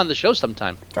has to come on the show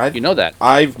sometime. You know that.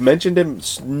 I've mentioned him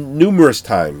numerous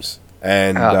times,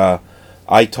 and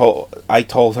I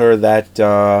told her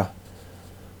that.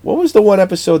 What was the one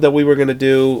episode that we were going to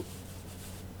do?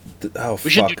 We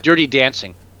should do Dirty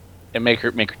Dancing, and make her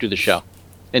do the show,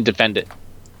 and defend it.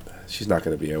 She's not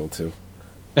going to be able to.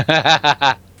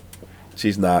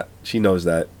 She's not. She knows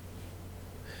that.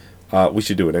 We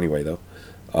should do it anyway, though.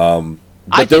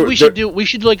 I think we should do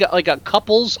like a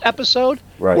couples episode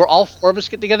where all four of us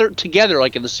get together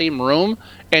like in the same room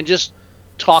and just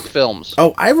talk films.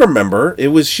 Oh, I remember.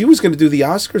 She was going to do the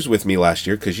Oscars with me last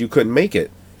year because you couldn't make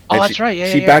it. Oh, that's right.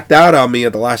 Yeah, she backed out on me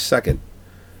at the last second.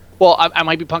 Well, I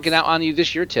might be punking out on you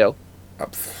this year too. Oh,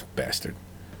 bastard.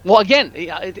 Well, again,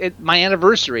 my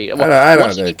anniversary. I don't Once I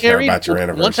really get care married- about your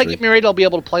anniversary. Once I get married, I'll be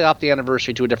able to play off the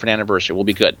anniversary to a different anniversary. We'll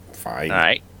be good. Fine. All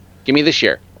right, give me this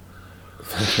year.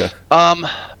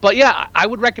 But yeah, I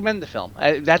would recommend the film.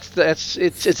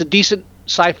 It's a decent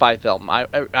sci-fi film.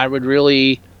 I would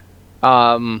really.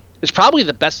 It's probably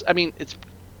the best. I mean, it's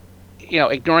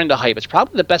ignoring the hype, it's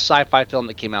probably the best sci-fi film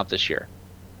that came out this year.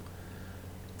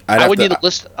 I would need a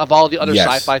list of all the other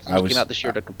sci-fi films that came out this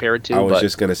year to compare it to. I was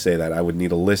just going to say that. I would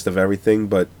need a list of everything,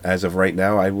 but as of right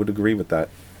now, I would agree with that.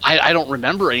 I don't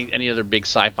remember any other big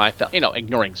sci-fi film,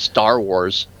 ignoring Star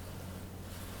Wars.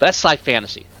 But that's sci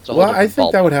fantasy. Well, I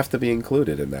think that would have to be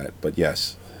included in that, but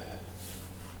yes.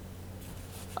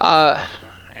 I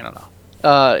don't know.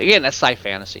 Again, that's sci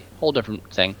fantasy. Whole different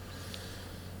thing.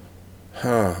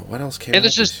 Huh, what else came out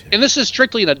this year? And this is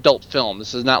strictly an adult film.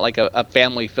 This is not like a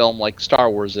family film like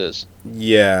Star Wars is.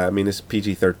 Yeah, I mean, it's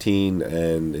PG-13,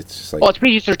 and it's just like... Well, it's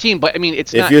PG-13, but I mean,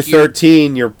 it's if not... If you're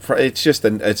 13, it's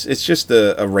just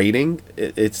a rating.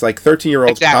 It's like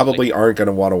 13-year-olds probably aren't going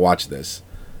to want to watch this.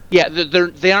 Yeah,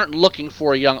 they aren't looking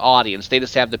for a young audience. They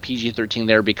just have the PG-13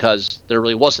 there because there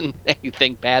really wasn't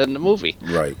anything bad in the movie.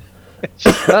 Right.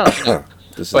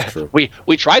 This is true.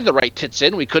 We tried to write tits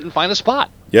in. We couldn't find a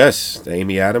spot. Yes,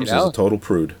 Amy Adams is a total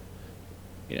prude.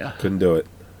 Yeah, couldn't do it.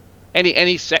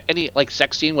 Any like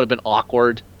sex scene would have been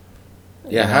awkward.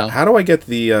 Yeah, how do I get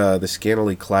the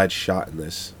scantily clad shot in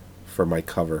this for my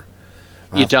cover?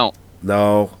 You don't.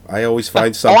 No, I always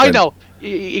find something. Oh, I know.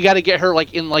 You got to get her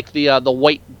like in like the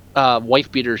white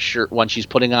wife beater shirt when she's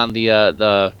putting on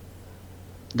the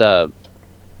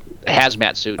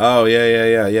hazmat suit. Oh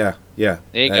yeah. There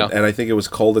you go. And I think it was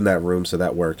cold in that room, so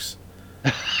that works.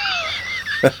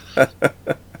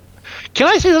 Can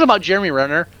I say something about Jeremy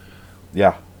Renner?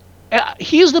 Yeah.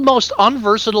 He's the most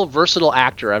versatile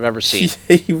actor I've ever seen.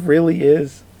 He really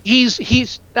is.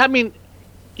 I mean,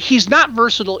 he's not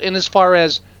versatile in as far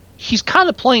as he's kind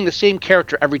of playing the same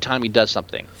character every time he does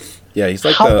something. Yeah, he's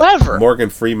like the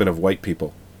Morgan Freeman of white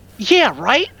people. Yeah,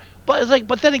 right?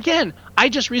 But then again, I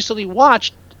just recently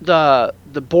watched the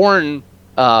Bourne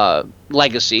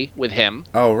Legacy with him.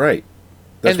 Oh, right.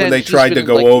 That's when they tried to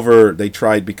go over. They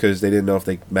tried because they didn't know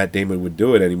if Matt Damon would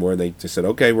do it anymore, and they just said,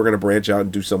 "Okay, we're going to branch out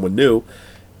and do someone new."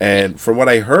 And from what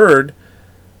I heard,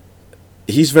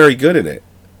 he's very good in it.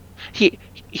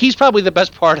 He's probably the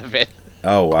best part of it.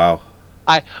 Oh wow!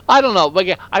 I don't know, but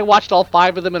yeah, I watched all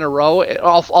 5 of them in a row,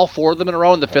 all 4 of them in a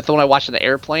row, and the 5th one I watched on the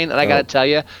airplane. And I got to tell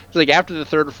you, it's like after the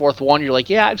 3rd or 4th one, you're like,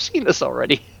 "Yeah, I've seen this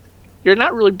already." You're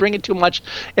not really bringing too much.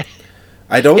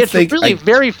 It's really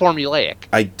very formulaic.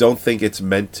 I don't think it's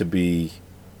meant to be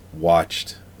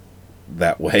watched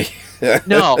that way.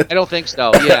 No, I don't think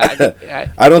so. Yeah,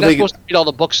 I don't think supposed to read all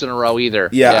the books in a row either.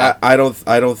 Yeah, I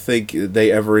don't think they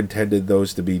ever intended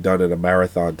those to be done in a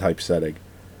marathon type setting.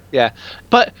 Yeah,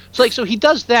 but so he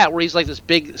does that where he's like this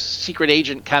big secret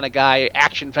agent kind of guy,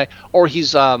 action fan, or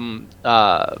he's Hawkeye.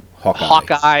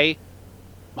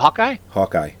 Hawkeye.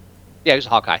 Yeah, he's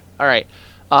Hawkeye. All right.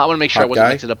 I want to make sure I wasn't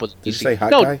mixing it up with DC. Did you say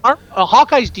Hawkeye? No,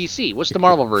 Hawkeye's DC. What's the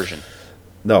Marvel version?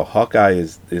 No, Hawkeye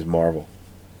is Marvel.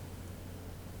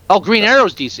 Oh, Green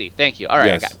Arrow's DC. Thank you. All right,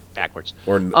 yes. I got it backwards.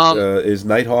 Or is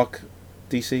Nighthawk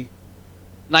DC?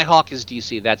 Nighthawk is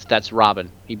DC. That's Robin.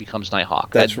 He becomes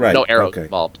Nighthawk. That's right. No arrows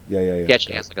involved. Yeah. He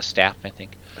actually has like a staff, I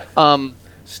think.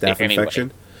 Staph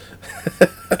infection?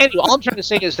 Anyway, all I'm trying to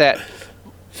say is that,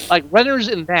 like, Renner's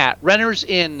in that. Renner's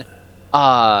in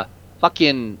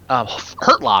fucking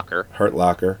Hurt Locker. Hurt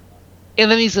Locker. And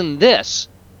then he's in this.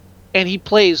 And he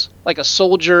plays like a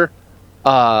soldier,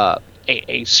 a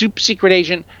super secret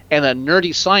agent, and a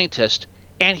nerdy scientist.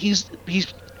 And he's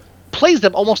plays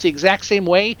them almost the exact same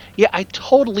way. Yeah, I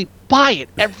totally buy it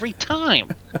every time.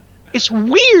 It's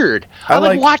weird. I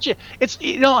like watch it. It's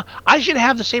I should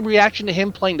have the same reaction to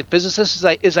him playing the physicist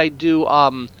as I do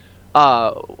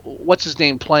what's his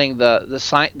name playing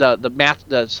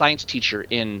the science teacher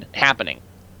in Happening.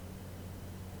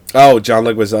 Oh, John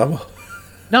Leguizamo.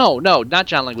 No, not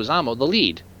John Leguizamo. The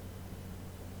lead.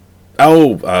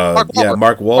 Oh,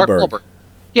 Mark Wahlberg.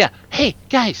 Yeah. Hey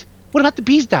guys, what about the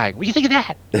bees dying? What do you think of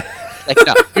that? Like,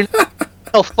 no,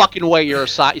 no fucking way. You're a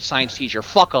science teacher.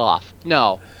 Fuck off.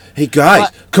 No. Hey guys,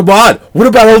 come on! What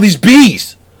about all these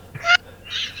bees?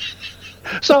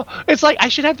 So it's like I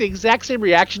should have the exact same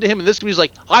reaction to him, and this guy's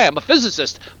like, "Hi, I'm a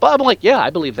physicist," but I'm like, "Yeah, I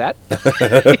believe that."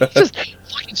 It's just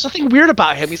fucking something weird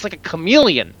about him. He's like a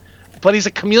chameleon, but he's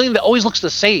a chameleon that always looks the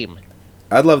same.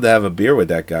 I'd love to have a beer with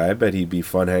that guy. I bet he'd be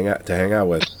fun to hang out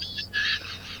with.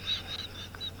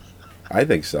 I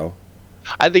think so.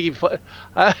 I think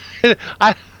I'd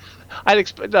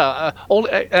expect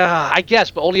only. I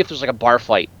guess, but only if there's like a bar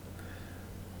fight.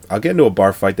 I'll get into a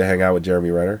bar fight to hang out with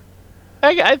Jeremy Renner.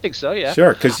 I think so. Yeah.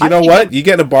 Sure, because you know what? You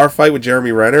get in a bar fight with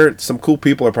Jeremy Renner, some cool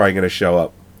people are probably going to show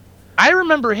up. I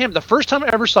remember him. The first time I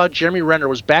ever saw Jeremy Renner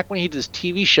was back when he did this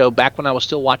TV show. Back when I was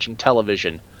still watching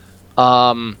television.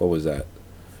 What was that?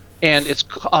 And it's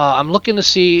I'm looking to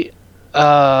see.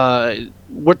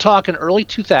 We're talking early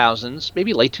 2000s,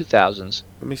 maybe late 2000s.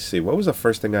 Let me see. What was the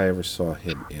first thing I ever saw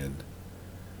him in?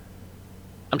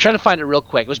 I'm trying to find it real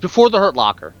quick. It was before The Hurt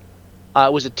Locker.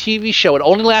 It was a TV show. It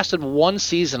only lasted one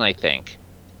season, I think.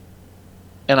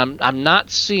 And I'm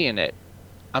not seeing it.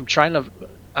 I'm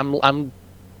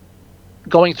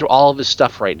going through all of his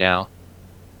stuff right now.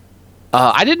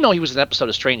 I didn't know he was an episode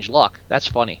of Strange Luck. That's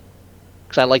funny,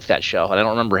 because I liked that show, and I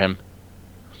don't remember him.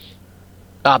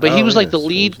 But he was like the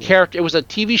lead character. It was a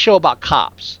TV show about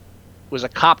cops. It was a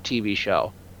cop TV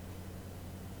show.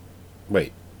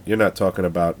 Wait, you're not talking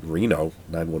about Reno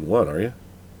 911, are you?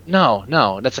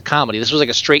 No, that's a comedy. This was like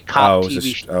a straight cop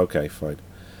TV show. Okay, fine.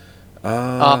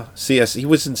 He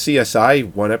was in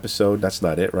CSI one episode. That's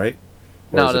not it, right?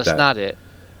 Or No, that's not it.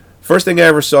 First thing I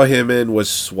ever saw him in was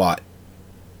SWAT.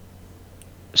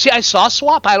 See, I saw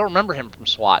SWAT, but I don't remember him from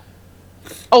SWAT.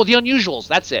 Oh, The Unusuals.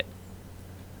 That's it.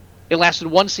 It lasted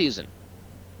one season.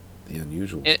 The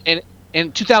Unusuals. And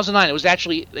in 2009, it was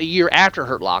actually a year after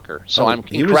Hurt Locker, so I'm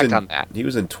incorrect on that. He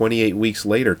was in 28 Weeks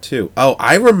Later, too. Oh,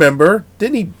 I remember.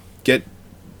 Didn't he get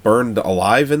burned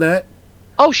alive in that?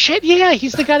 Oh, shit, yeah.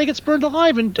 He's the guy that gets burned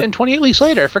alive in 28 Weeks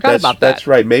Later. I forgot about that. That's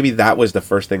right. Maybe that was the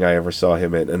first thing I ever saw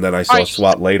him in, and then I saw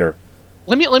SWAT later.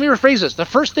 Let me rephrase this. The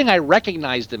first thing I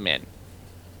recognized him in,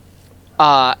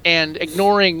 and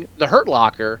ignoring The Hurt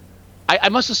Locker, I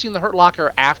must have seen The Hurt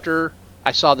Locker after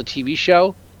I saw the TV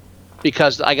show,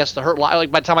 because I guess The Hurt Locker,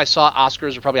 like by the time I saw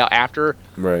Oscars were probably out after.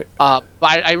 Right. But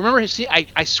I remember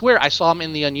I swear I saw him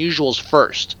in The Unusuals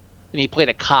first, and he played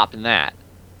a cop in that.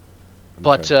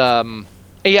 But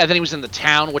yeah, then he was in The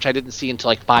Town, which I didn't see until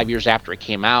like 5 years after it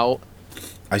came out.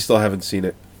 I still haven't seen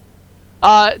it.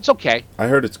 It's okay. I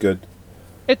heard it's good.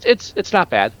 It's not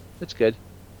bad. It's good.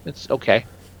 It's okay.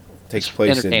 Takes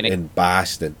place entertaining. in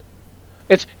Boston.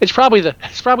 It's probably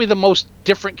the most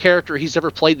different character he's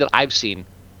ever played that I've seen.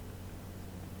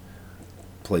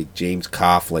 Played James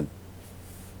Coughlin.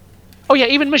 Oh yeah,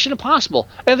 even Mission Impossible.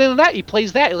 And then that he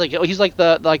plays that like he's like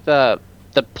the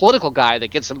political guy that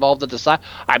gets involved at the side.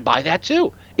 I buy that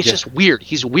too. It's just weird.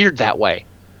 He's weird that way.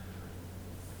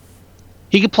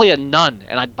 He could play a nun,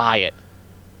 and I'd buy it.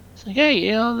 It's like,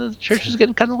 hey, the church is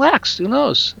getting kind of lax. Who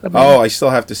knows? I mean, I still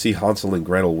have to see Hansel and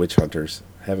Gretel Witch Hunters.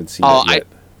 I haven't seen it yet.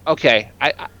 Okay.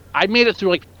 I made it through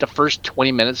like the first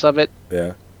 20 minutes of it.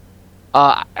 Yeah.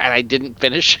 And I didn't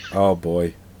finish. Oh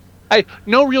boy.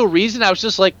 No real reason. I was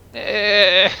just like,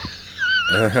 That's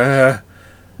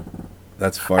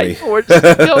funny.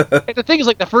 The thing is,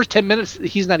 like the first 10 minutes,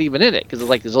 he's not even in it because it's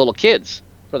like his little kids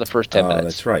for the first 10 minutes.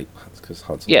 That's right. Because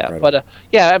Hansel. Yeah, and Gretel.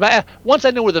 but once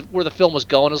I knew where the film was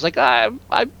going, I was like,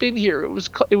 I've been here.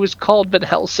 It was called Van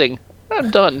Helsing. I'm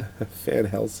done. Van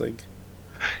Helsing.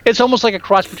 It's almost like a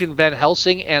cross between Van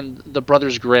Helsing and the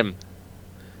Brothers Grimm.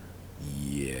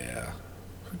 Yeah.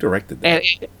 Who directed that?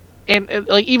 And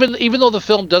like even though the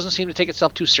film doesn't seem to take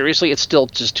itself too seriously, it's still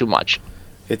just too much.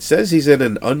 It says he's in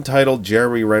an untitled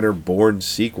Jeremy Renner Bourne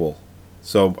sequel.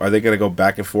 So are they going to go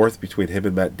back and forth between him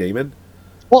and Matt Damon?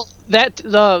 Well, that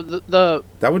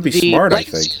would be smart, I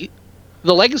think.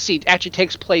 The Legacy actually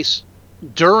takes place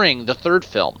during the third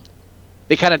film.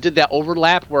 They kind of did that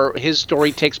overlap where his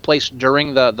story takes place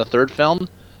during the third film.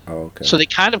 Oh, okay. So they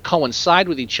kind of coincide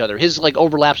with each other. His like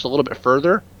overlaps a little bit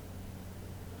further.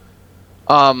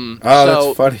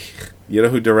 That's funny. You know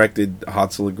who directed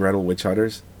Hansel and Gretel Witch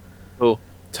Hunters? Who?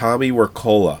 Tommy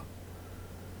Wirkola.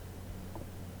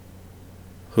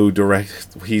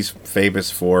 He's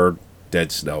famous for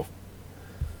Dead Snow.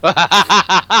 Now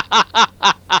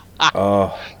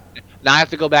I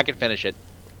have to go back and finish it.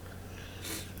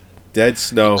 Dead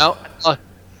Snow.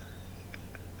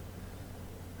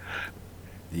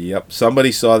 Yep.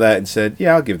 Somebody saw that and said,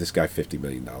 "Yeah, I'll give this guy $50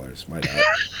 million. Why not?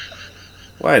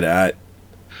 Why not?"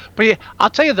 But yeah, I'll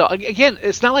tell you though. Again,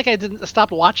 it's not like I didn't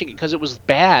stop watching it because it was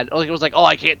bad. Like it was like, oh,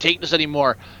 I can't take this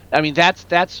anymore. I mean,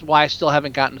 that's why I still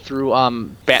haven't gotten through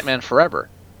Batman Forever.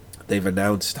 They've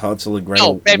announced Hansel and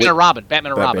Gretel. No, Batman and Robin.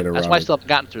 Batman and Robin. That's why I still haven't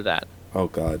gotten through that. Oh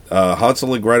God,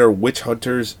 Hansel and Gretel Witch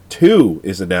Hunters 2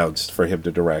 is announced for him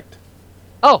to direct.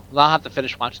 Oh, well, I'll have to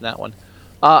finish watching that one.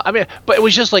 I mean, but it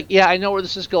was just like, yeah, I know where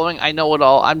this is going. I know it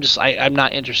all. I'm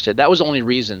not interested. That was the only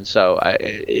reason. So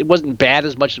it wasn't bad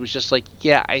as much. It was just like,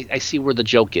 yeah, I see where the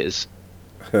joke is.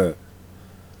 And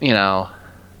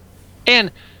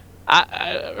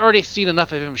I already seen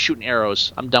enough of him shooting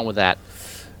arrows. I'm done with that.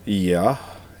 Yeah.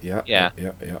 Yeah. Yeah.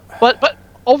 Yeah. But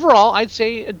overall, I'd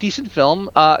say a decent film.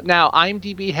 Now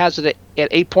IMDb has it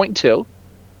at 8.2.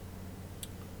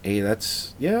 Hey,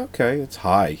 that's okay. It's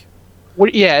high.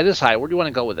 Yeah, it is high. Where do you want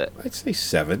to go with it? I'd say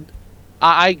 7.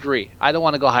 I agree. I don't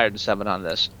want to go higher than 7 on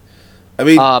this. I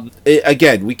mean,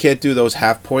 again, we can't do those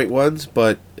half-point ones,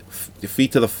 but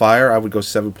Feet to the Fire, I would go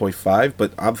 7.5,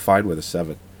 but I'm fine with a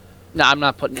 7. No, I'm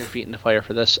not putting your feet in the fire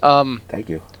for this. Thank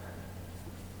you.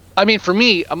 I mean, for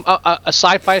me, a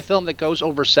sci-fi film that goes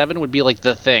over 7 would be like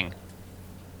The Thing.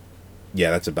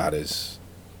 Yeah, that's about as...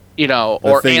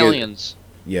 or Aliens.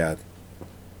 Yeah.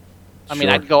 I mean,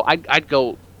 sure. I'd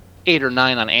go 8 or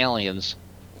 9 on Aliens.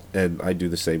 And I do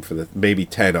the same for maybe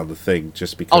 10 on The Thing,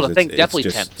 just because The Thing, definitely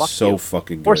it's just 10. Fuck so you.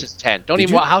 fucking good. Of course it's 10.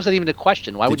 How's that even a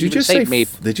question? Why would you even say maybe?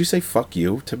 Did you say fuck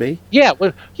you to me? Yeah,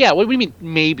 what do you mean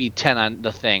maybe 10 on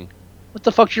The Thing? What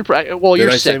the fuck's your... Well,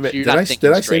 you're sick. You're not thinking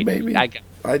did I straight. say maybe? I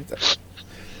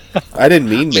didn't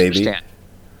mean maybe. understand.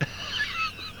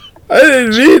 I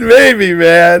didn't mean maybe,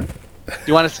 man.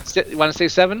 You want to say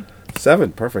 7?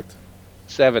 7, perfect.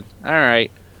 7. All right.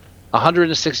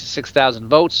 166,000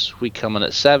 votes. We come in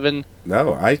at 7.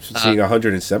 No, I'm seeing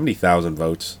 170,000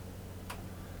 votes.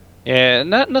 Yeah,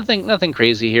 nothing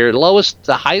crazy here.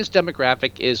 The highest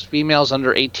demographic is females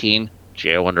under 18.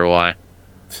 Gee, I wonder why.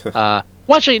 Well,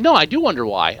 actually, no, I do wonder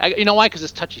why. You know why? Because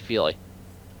it's touchy-feely.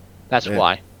 That's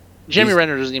why. Jeremy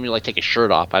Renner doesn't even take his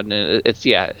shirt off. I mean,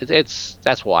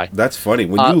 that's why. That's funny.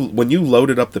 When you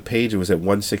loaded up the page, it was at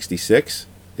 166.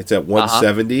 It's at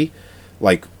 170.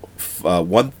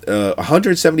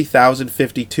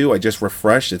 170,052. I just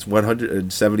refreshed. It's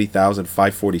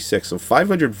 170,546. So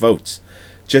 500 votes,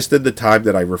 just in the time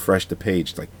that I refreshed the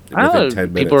page, within 10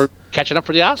 minutes. People are catching up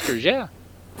for the Oscars. Yeah.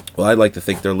 Well, I'd like to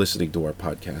think they're listening to our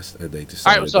podcast, and they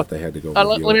decided that they had to go.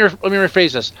 Let me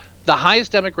rephrase this. The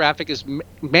highest demographic is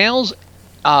males.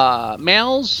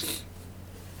 Females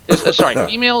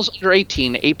under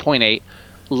 18, 8.8.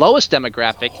 Lowest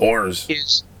demographic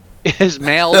Whores. is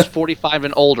males 45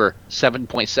 and older,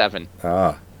 7.7.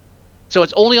 Ah. So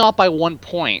it's only off by 1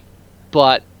 point,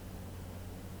 but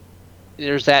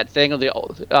there's that thing of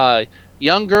the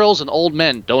young girls and old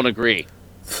men don't agree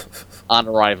on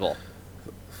Arrival.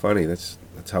 Funny, that's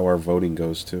how our voting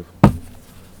goes too.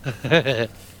 Our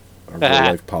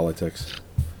real-life politics.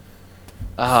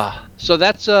 So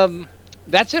that's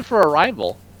it for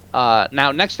Arrival.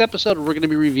 Now, next episode, we're going to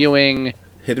be reviewing...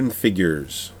 Hidden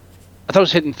Figures. I thought it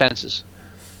was Hidden Fences.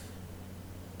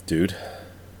 Dude.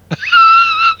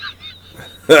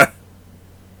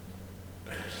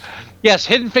 Yes,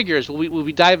 Hidden Figures. We'll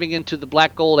be diving into the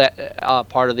Black Gold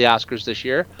part of the Oscars this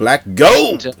year. Black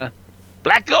Gold!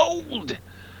 Black Gold!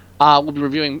 We'll be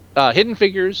reviewing Hidden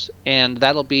Figures, and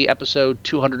that'll be episode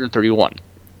 231.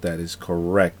 That is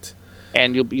correct.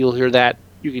 And you'll hear that.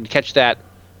 You can catch that.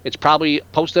 It's probably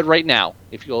posted right now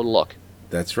if you go to look.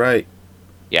 That's right.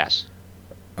 Yes.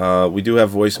 We do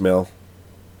have voicemail.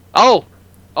 Oh,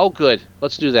 good.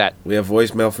 Let's do that. We have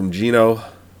voicemail from Gino.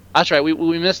 That's right.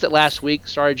 We missed it last week.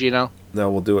 Sorry, Gino. No,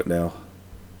 we'll do it now.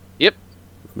 Yep.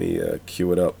 Let me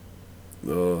cue it up.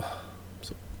 I'm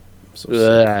so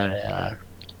sick.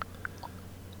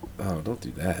 Oh, don't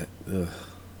do that. Ugh.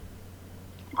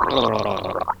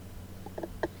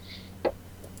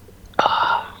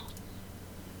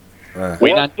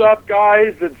 What's up,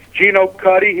 guys? It's Gino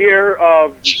Cuddy here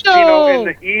of Gino in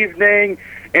the Evening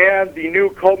and the new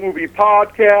Cult Movie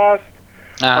Podcast.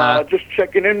 Just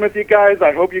checking in with you guys.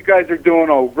 I hope you guys are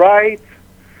doing all right.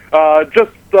 I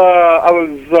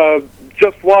was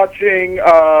just watching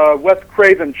Wes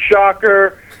Craven's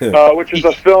Shocker, which is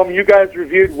a film you guys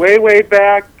reviewed way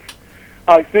back.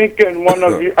 I think in one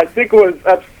of you, I think it was,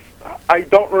 I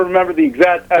don't remember the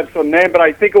exact episode name, but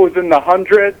I think it was in the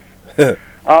hundreds. Good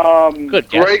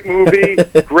guess. Great movie.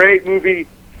 Great movie.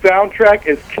 Soundtrack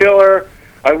is killer.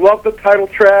 I love the title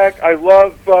track. I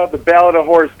love the Ballad of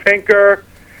Horace Pinker.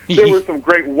 There were some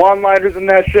great one-liners in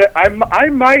that shit. I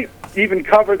might even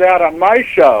cover that on my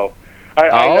show.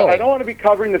 I don't want to be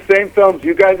covering the same films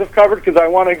you guys have covered because I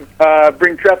want to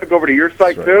bring traffic over to your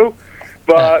site too.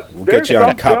 But we'll there's get you on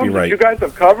some films that copyright. you guys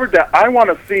have covered that I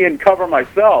want to see and cover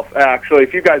myself, actually,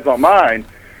 if you guys don't mind.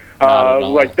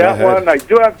 Like that one. I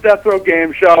do have Death Row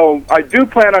Game Show. I do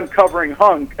plan on covering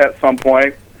Hunk at some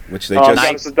point. Which they just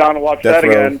gotta sit down and watch Death that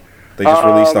Row, again. They just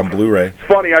released on Blu-ray. It's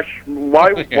funny.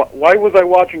 Why was I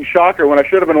watching Shocker when I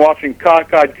should have been watching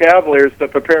Cockeyed Cavaliers to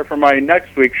prepare for my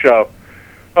next week's show?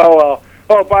 Oh well.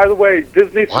 Oh, by the way,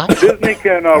 Disney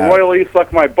can royally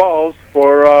suck my balls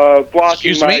for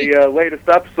blocking my latest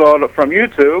episode from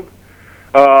YouTube.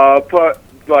 Put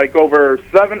like over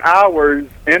 7 hours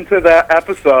into that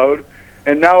episode,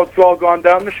 and now it's all gone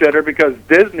down the shitter because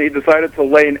Disney decided to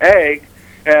lay an egg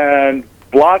and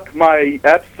block my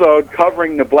episode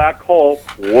covering the black hole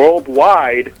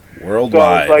worldwide. So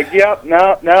I was like, yep,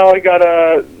 now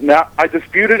I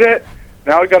disputed it.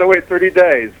 Now I gotta wait 30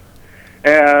 days.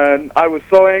 And I was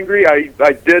so angry,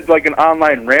 I did like an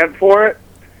online rant for it.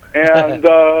 And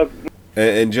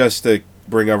and just to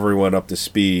bring everyone up to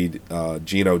speed,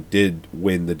 Gino did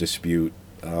win the dispute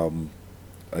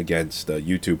against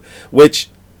YouTube, which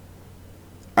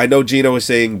I know Gino is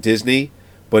saying Disney,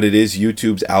 but it is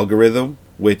YouTube's algorithm,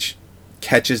 which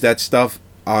catches that stuff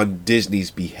on Disney's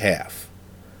behalf.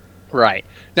 Right.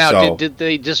 Now, did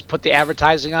they just put the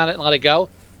advertising on it and let it go?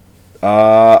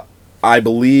 I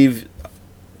believe...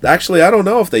 Actually, I don't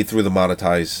know if they threw the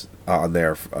monetize on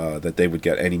there, that they would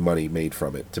get any money made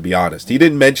from it, to be honest. He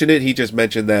didn't mention it. He just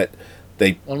mentioned that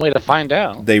they... One way to find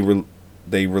out. They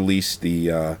released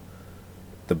the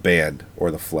band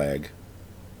or the flag.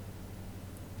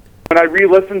 When I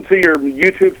re-listened to your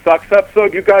YouTube Sucks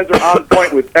episode, you guys are on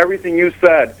point with everything you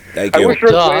said. Thank you. I wish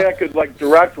there was a way I could like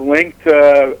direct link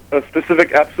to a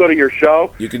specific episode of your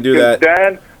show. You can do that.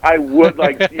 Then I would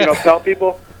tell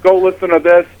people, go listen to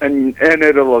this, and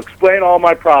it'll explain all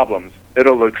my problems.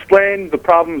 It'll explain the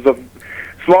problems of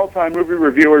small-time movie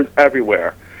reviewers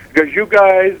everywhere. Because you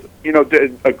guys,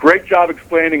 did a great job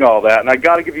explaining all that, and I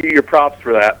got to give you your props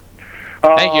for that.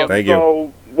 Thank you. Thank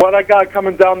you. What I got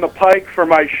coming down the pike for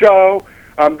my show,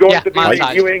 I'm going to be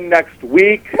reviewing next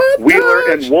week Wheeler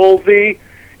and Woolsey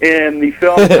in the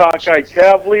film Cockeye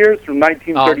Cavaliers from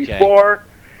 1934. Okay.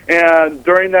 And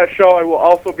during that show, I will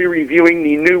also be reviewing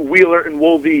the new Wheeler and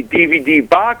Woolsey DVD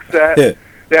box set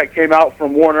that came out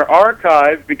from Warner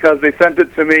Archive because they sent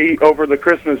it to me over the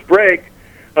Christmas break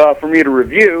for me to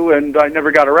review, and I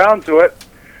never got around to it.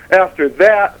 After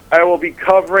that, I will be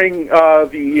covering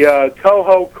the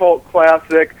Toho cult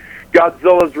classic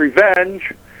Godzilla's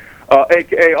Revenge,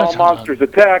 a.k.a. All Monsters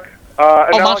Attack.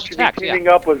 And I'll actually be teaming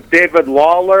up with David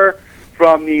Lawler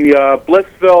from the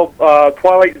Blissville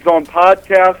Twilight Zone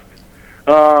podcast,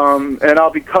 and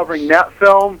I'll be covering that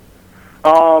film.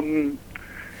 And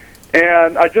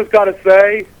I just got to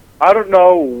say, I don't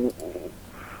know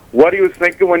what he was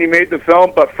thinking when he made the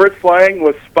film, but Fritz Lang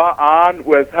was spot on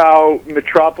with how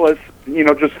Metropolis,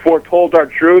 just foretold our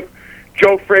truth.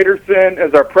 Joe Fraterson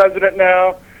is our president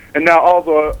now, and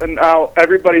now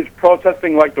everybody's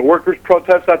protesting like the workers'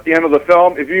 protest at the end of the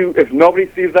film. If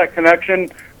nobody sees that connection,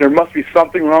 there must be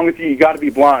something wrong with you. You got to be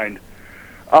blind.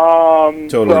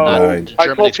 Totally blind.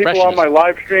 I told people on my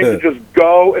live stream to just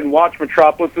go and watch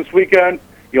Metropolis this weekend.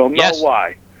 You'll know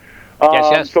why.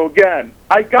 Yes. So again,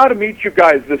 I got to meet you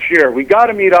guys this year. We got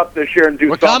to meet up this year and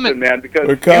do something, man, because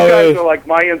you guys are like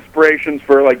my inspirations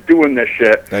for like doing this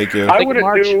shit. Thank you. I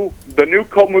wouldn't do the new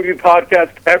Cult Movie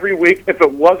Podcast every week if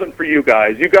it wasn't for you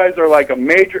guys. You guys are like a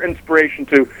major inspiration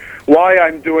to why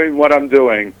I'm doing what I'm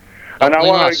doing. And I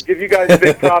want to give you guys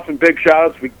big props and big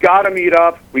shout-outs. We got to meet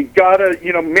up. We got to,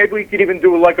 maybe we could even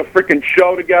do like a freaking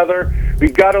show together. We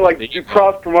got to like do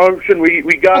cross-promotion. We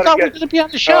got to get... to be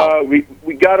on the show. We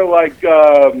got to like...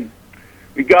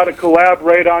 we got to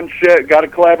collaborate on shit. Got to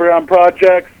collaborate on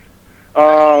projects.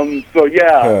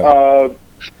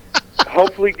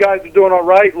 Hopefully you guys are doing all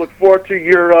right. Look forward to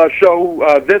your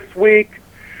show this week.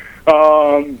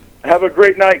 Have a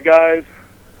great night, guys.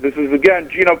 This is, again,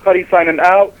 Gino Cuddy signing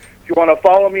out. If you want to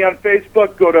follow me on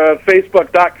Facebook, go to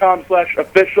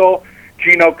facebook.com/official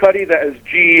Gino Cuddy. That is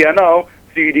GENO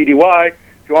CUDDY.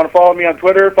 If you want to follow me on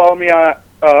Twitter, follow me on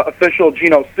official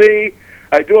Gino C.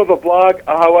 I do have a blog,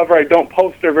 however, I don't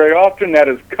post there very often. That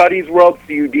is Cuddy's World,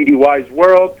 CUDDY's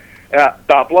World, at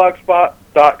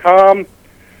 .blogspot.com.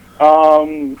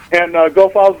 And go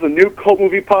follow the new Cult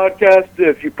Movie Podcast.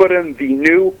 If you put in the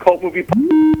new Cult Movie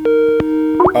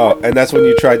Oh, and that's when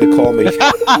you tried to call me.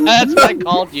 That's when I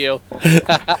called you.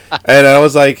 And I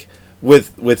was like,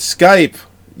 with Skype,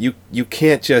 you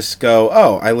can't just go,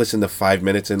 oh, I listened to 5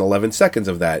 minutes and 11 seconds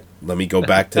of that. Let me go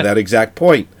back to that exact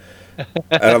point.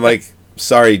 And I'm like,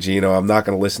 sorry, Gino, I'm not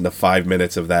going to listen to 5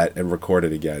 minutes of that and record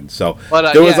it again. So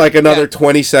there was like another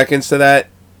 20 seconds to that.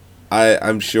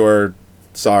 I'm sure.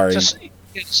 Sorry. Just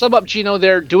sum up Gino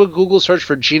there. Do a Google search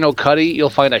for Gino Cuddy. You'll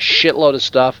find a shitload of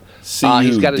stuff.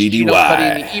 He's got his Gino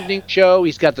Cuddy in the Evening Show.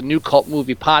 He's got the new Cult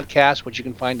Movie Podcast, which you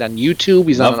can find on YouTube.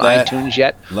 He's not on iTunes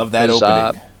yet. Love that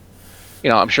opening.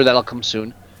 I'm sure that'll come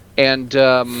soon. And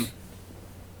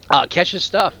catch his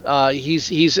stuff. He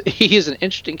is an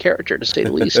interesting character, to say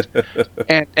the least.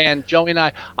 and Joey and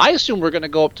I assume we're going to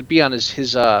go up to be on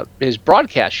his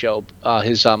broadcast show,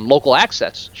 his local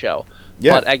access show.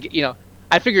 Yeah. But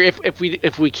I figure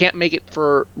if we can't make it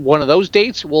for one of those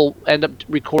dates, we'll end up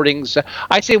recordings.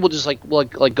 I say we'll just we'll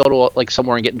go to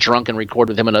somewhere and get drunk and record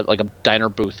with him in a diner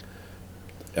booth.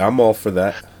 I'm all for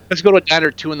that. Let's go to a diner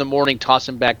at 2 a.m,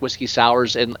 tossing back whiskey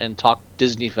sours and talk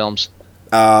Disney films.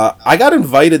 I got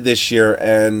invited this year,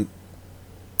 and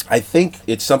I think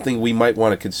it's something we might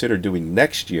want to consider doing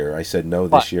next year. I said no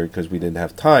this year because we didn't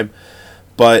have time,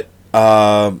 but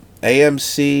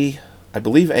AMC, I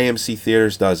believe AMC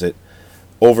Theaters does it.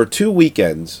 Over 2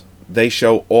 weekends, they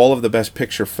show all of the Best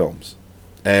Picture films.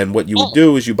 And what you would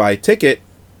do is you buy a ticket,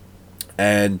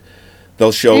 and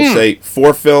they'll show, say,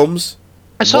 4 films.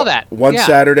 I saw that. One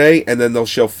Saturday, and then they'll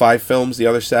show 5 films the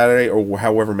other Saturday, or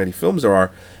however many films there are.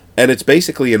 And it's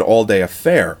basically an all-day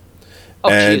affair.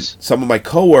 And some of my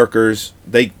coworkers,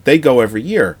 they go every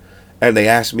year. And they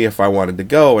asked me if I wanted to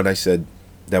go, and I said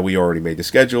that we already made the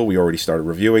schedule. We already started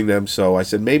reviewing them. So I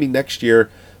said maybe next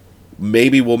year...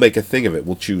 Maybe we'll make a thing of it.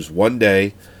 We'll choose one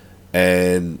day,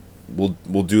 and we'll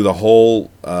do the whole,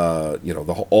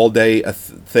 the whole all day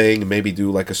thing. And maybe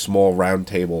do like a small round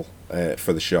table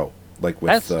for the show, like with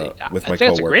my coworkers.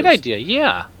 That's a great idea.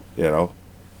 Yeah.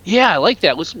 Yeah, I like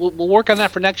that. We'll work on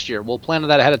that for next year. We'll plan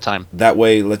that ahead of time. That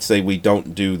way, let's say we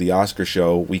don't do the Oscar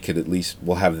show, we could at least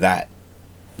we'll have that,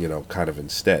 kind of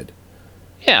instead.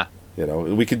 Yeah.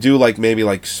 We could do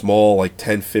maybe small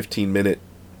 10, 15 minute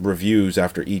reviews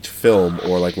after each film,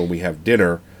 or when we have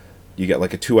dinner, you get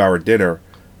a 2-hour dinner,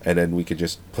 and then we could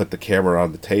just put the camera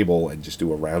on the table and just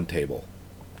do a round table.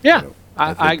 Yeah,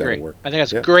 I agree. I think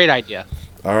that's a great idea.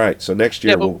 All right, so next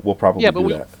year we'll probably do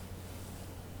that.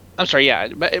 I'm sorry,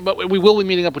 but we will be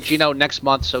meeting up with Gino next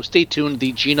month, so stay tuned.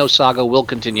 The Gino saga will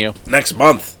continue. Next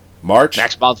month? March?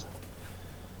 Next month.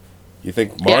 You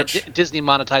think March? Yeah, Disney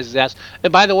monetizes ass.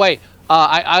 And by the way,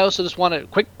 I also just want a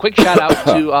quick shout out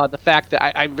to the fact that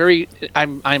I'm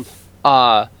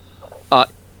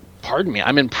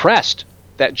impressed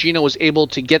that Gino was able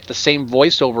to get the same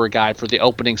voiceover guy for the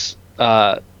opening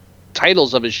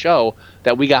titles of his show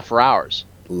that we got for ours.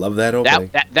 Love that opening.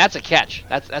 That's a catch.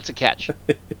 That's a catch.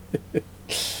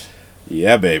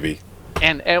 Yeah, baby.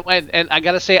 And I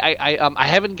gotta say, I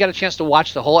haven't got a chance to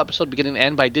watch the whole episode beginning to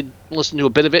end, but I did listen to a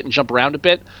bit of it and jump around a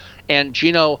bit. And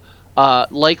Gino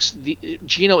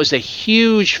Gino is a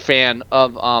huge fan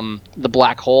of the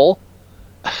Black Hole.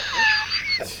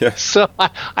 Yeah. So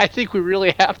I think we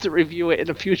really have to review it in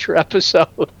a future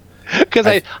episode, because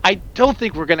I don't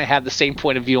think we're going to have the same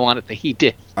point of view on it that he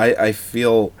did. I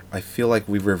feel like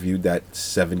we've reviewed that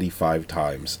 75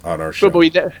 times on our show. But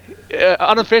we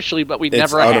unofficially, but we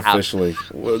never have. Unofficially.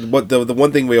 What the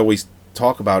one thing we always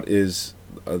talk about is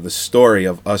the story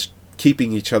of us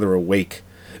keeping each other awake.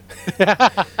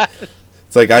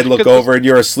 It's I'd look over and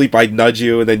you're asleep, I'd nudge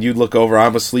you, and then you'd look over,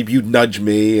 I'm asleep, you'd nudge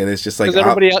me, and it's just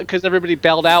because everybody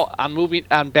bailed out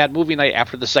on bad movie night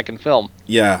after the second film.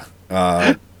 Yeah,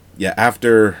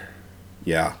 after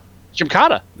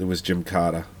Gymkata. It was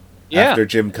Gymkata. Yeah. After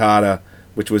Gymkata,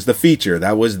 which was the feature,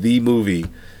 that was the movie.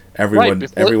 Everyone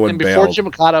bailed. Before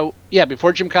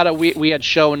Gymkata, we had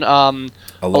shown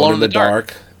Alone in the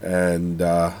Dark. And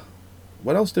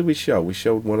what else did we show? We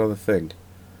showed one other thing.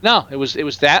 No, it was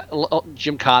that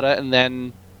Gymkata, and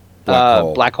then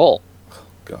Black Hole. Oh,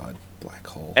 God, Black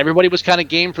Hole. Everybody was kind of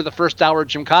game for the first hour of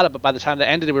Gymkata, but by the time that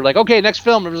ended, we were like, okay, next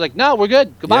film. It was like, no, we're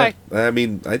good. Goodbye. Yeah, I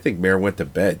mean, I think Mare went to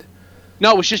bed.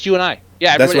 No, it was just you and I.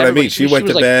 Yeah, that's what I mean. She went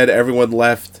to bed. Everyone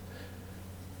left.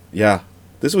 Yeah,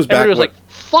 this was back. Everybody was like,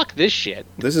 fuck this shit.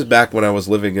 This is back when I was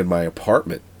living in my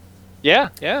apartment. Yeah.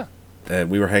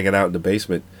 And we were hanging out in the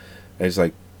basement, and he's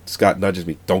like, Scott nudges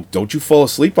me, don't you fall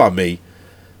asleep on me.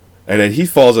 And then he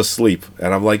falls asleep,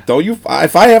 and I'm like, "Don't you?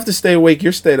 If I have to stay awake,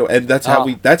 you're staying awake." And that's how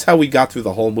we got through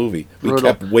the whole movie. We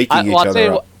kept waking each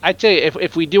other up. I tell you,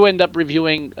 if we do end up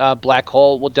reviewing Black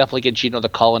Hole, we'll definitely get Gino to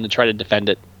call in to try to defend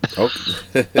it. Oh,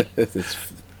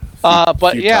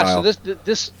 but yeah, so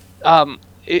this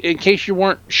in case you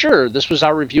weren't sure, this was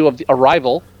our review of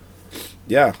Arrival.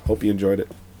 Yeah, hope you enjoyed it.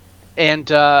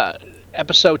 And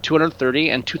episode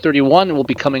 230 and 231 will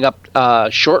be coming up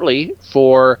shortly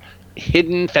for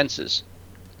Hidden Fences.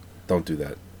 Don't do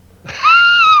that.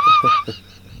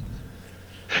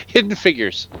 Hidden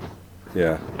Figures.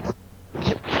 Yeah.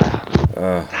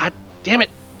 God damn it.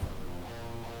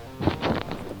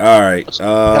 All right.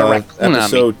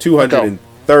 Episode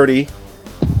 230.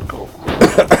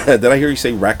 Did I hear you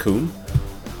say raccoon?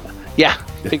 Yeah.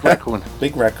 Big raccoon.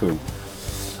 Big raccoon.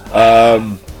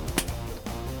 I'm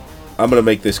going to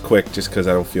make this quick just because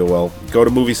I don't feel well. Go to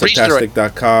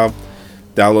moviesucktastic.com.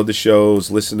 Download the shows,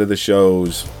 listen to the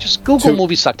shows. Just Google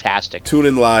Movie Sucktastic. Tune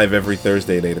in live every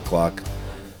Thursday at 8 o'clock.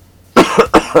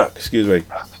 Excuse me.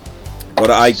 Go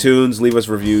to iTunes, leave us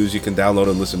reviews. You can download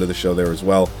and listen to the show there as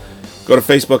well. Go to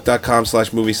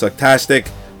facebook.com/moviesucktastic.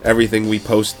 Everything we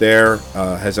post there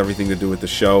has everything to do with the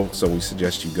show, so we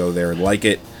suggest you go there and like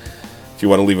it. If you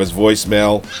want to leave us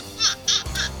voicemail,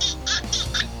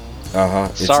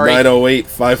 it's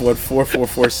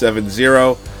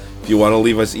 908-514-4470. If you want to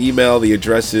leave us email, the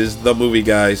address is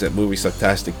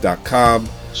themovieguys@moviesucktastic.com.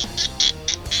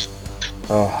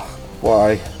 Oh,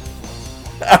 why?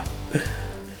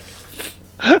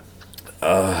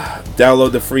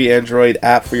 Download the free Android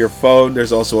app for your phone.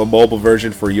 There's also a mobile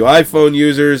version for you iPhone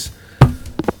users.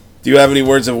 Do you have any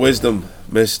words of wisdom,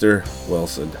 Mr.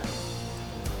 Wilson?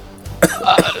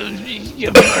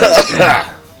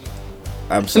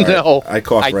 I'm sorry. No, I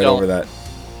coughed right over that.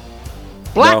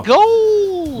 Black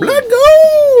gold! Black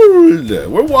gold!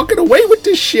 We're walking away with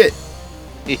this shit.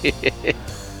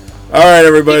 All right,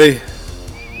 everybody.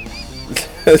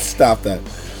 Stop that.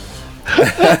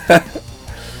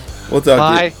 We'll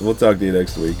talk to you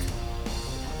next week.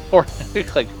 Or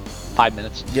like 5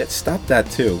 minutes. Yeah, stop that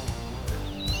too.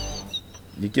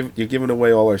 You're giving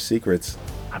away all our secrets.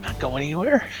 I'm not going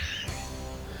anywhere.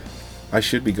 I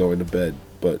should be going to bed,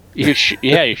 but you should.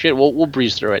 Yeah, you should. We'll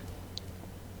breeze through it.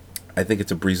 I think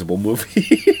it's a breezable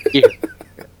movie. Yeah,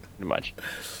 pretty much.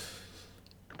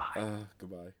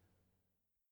 Goodbye.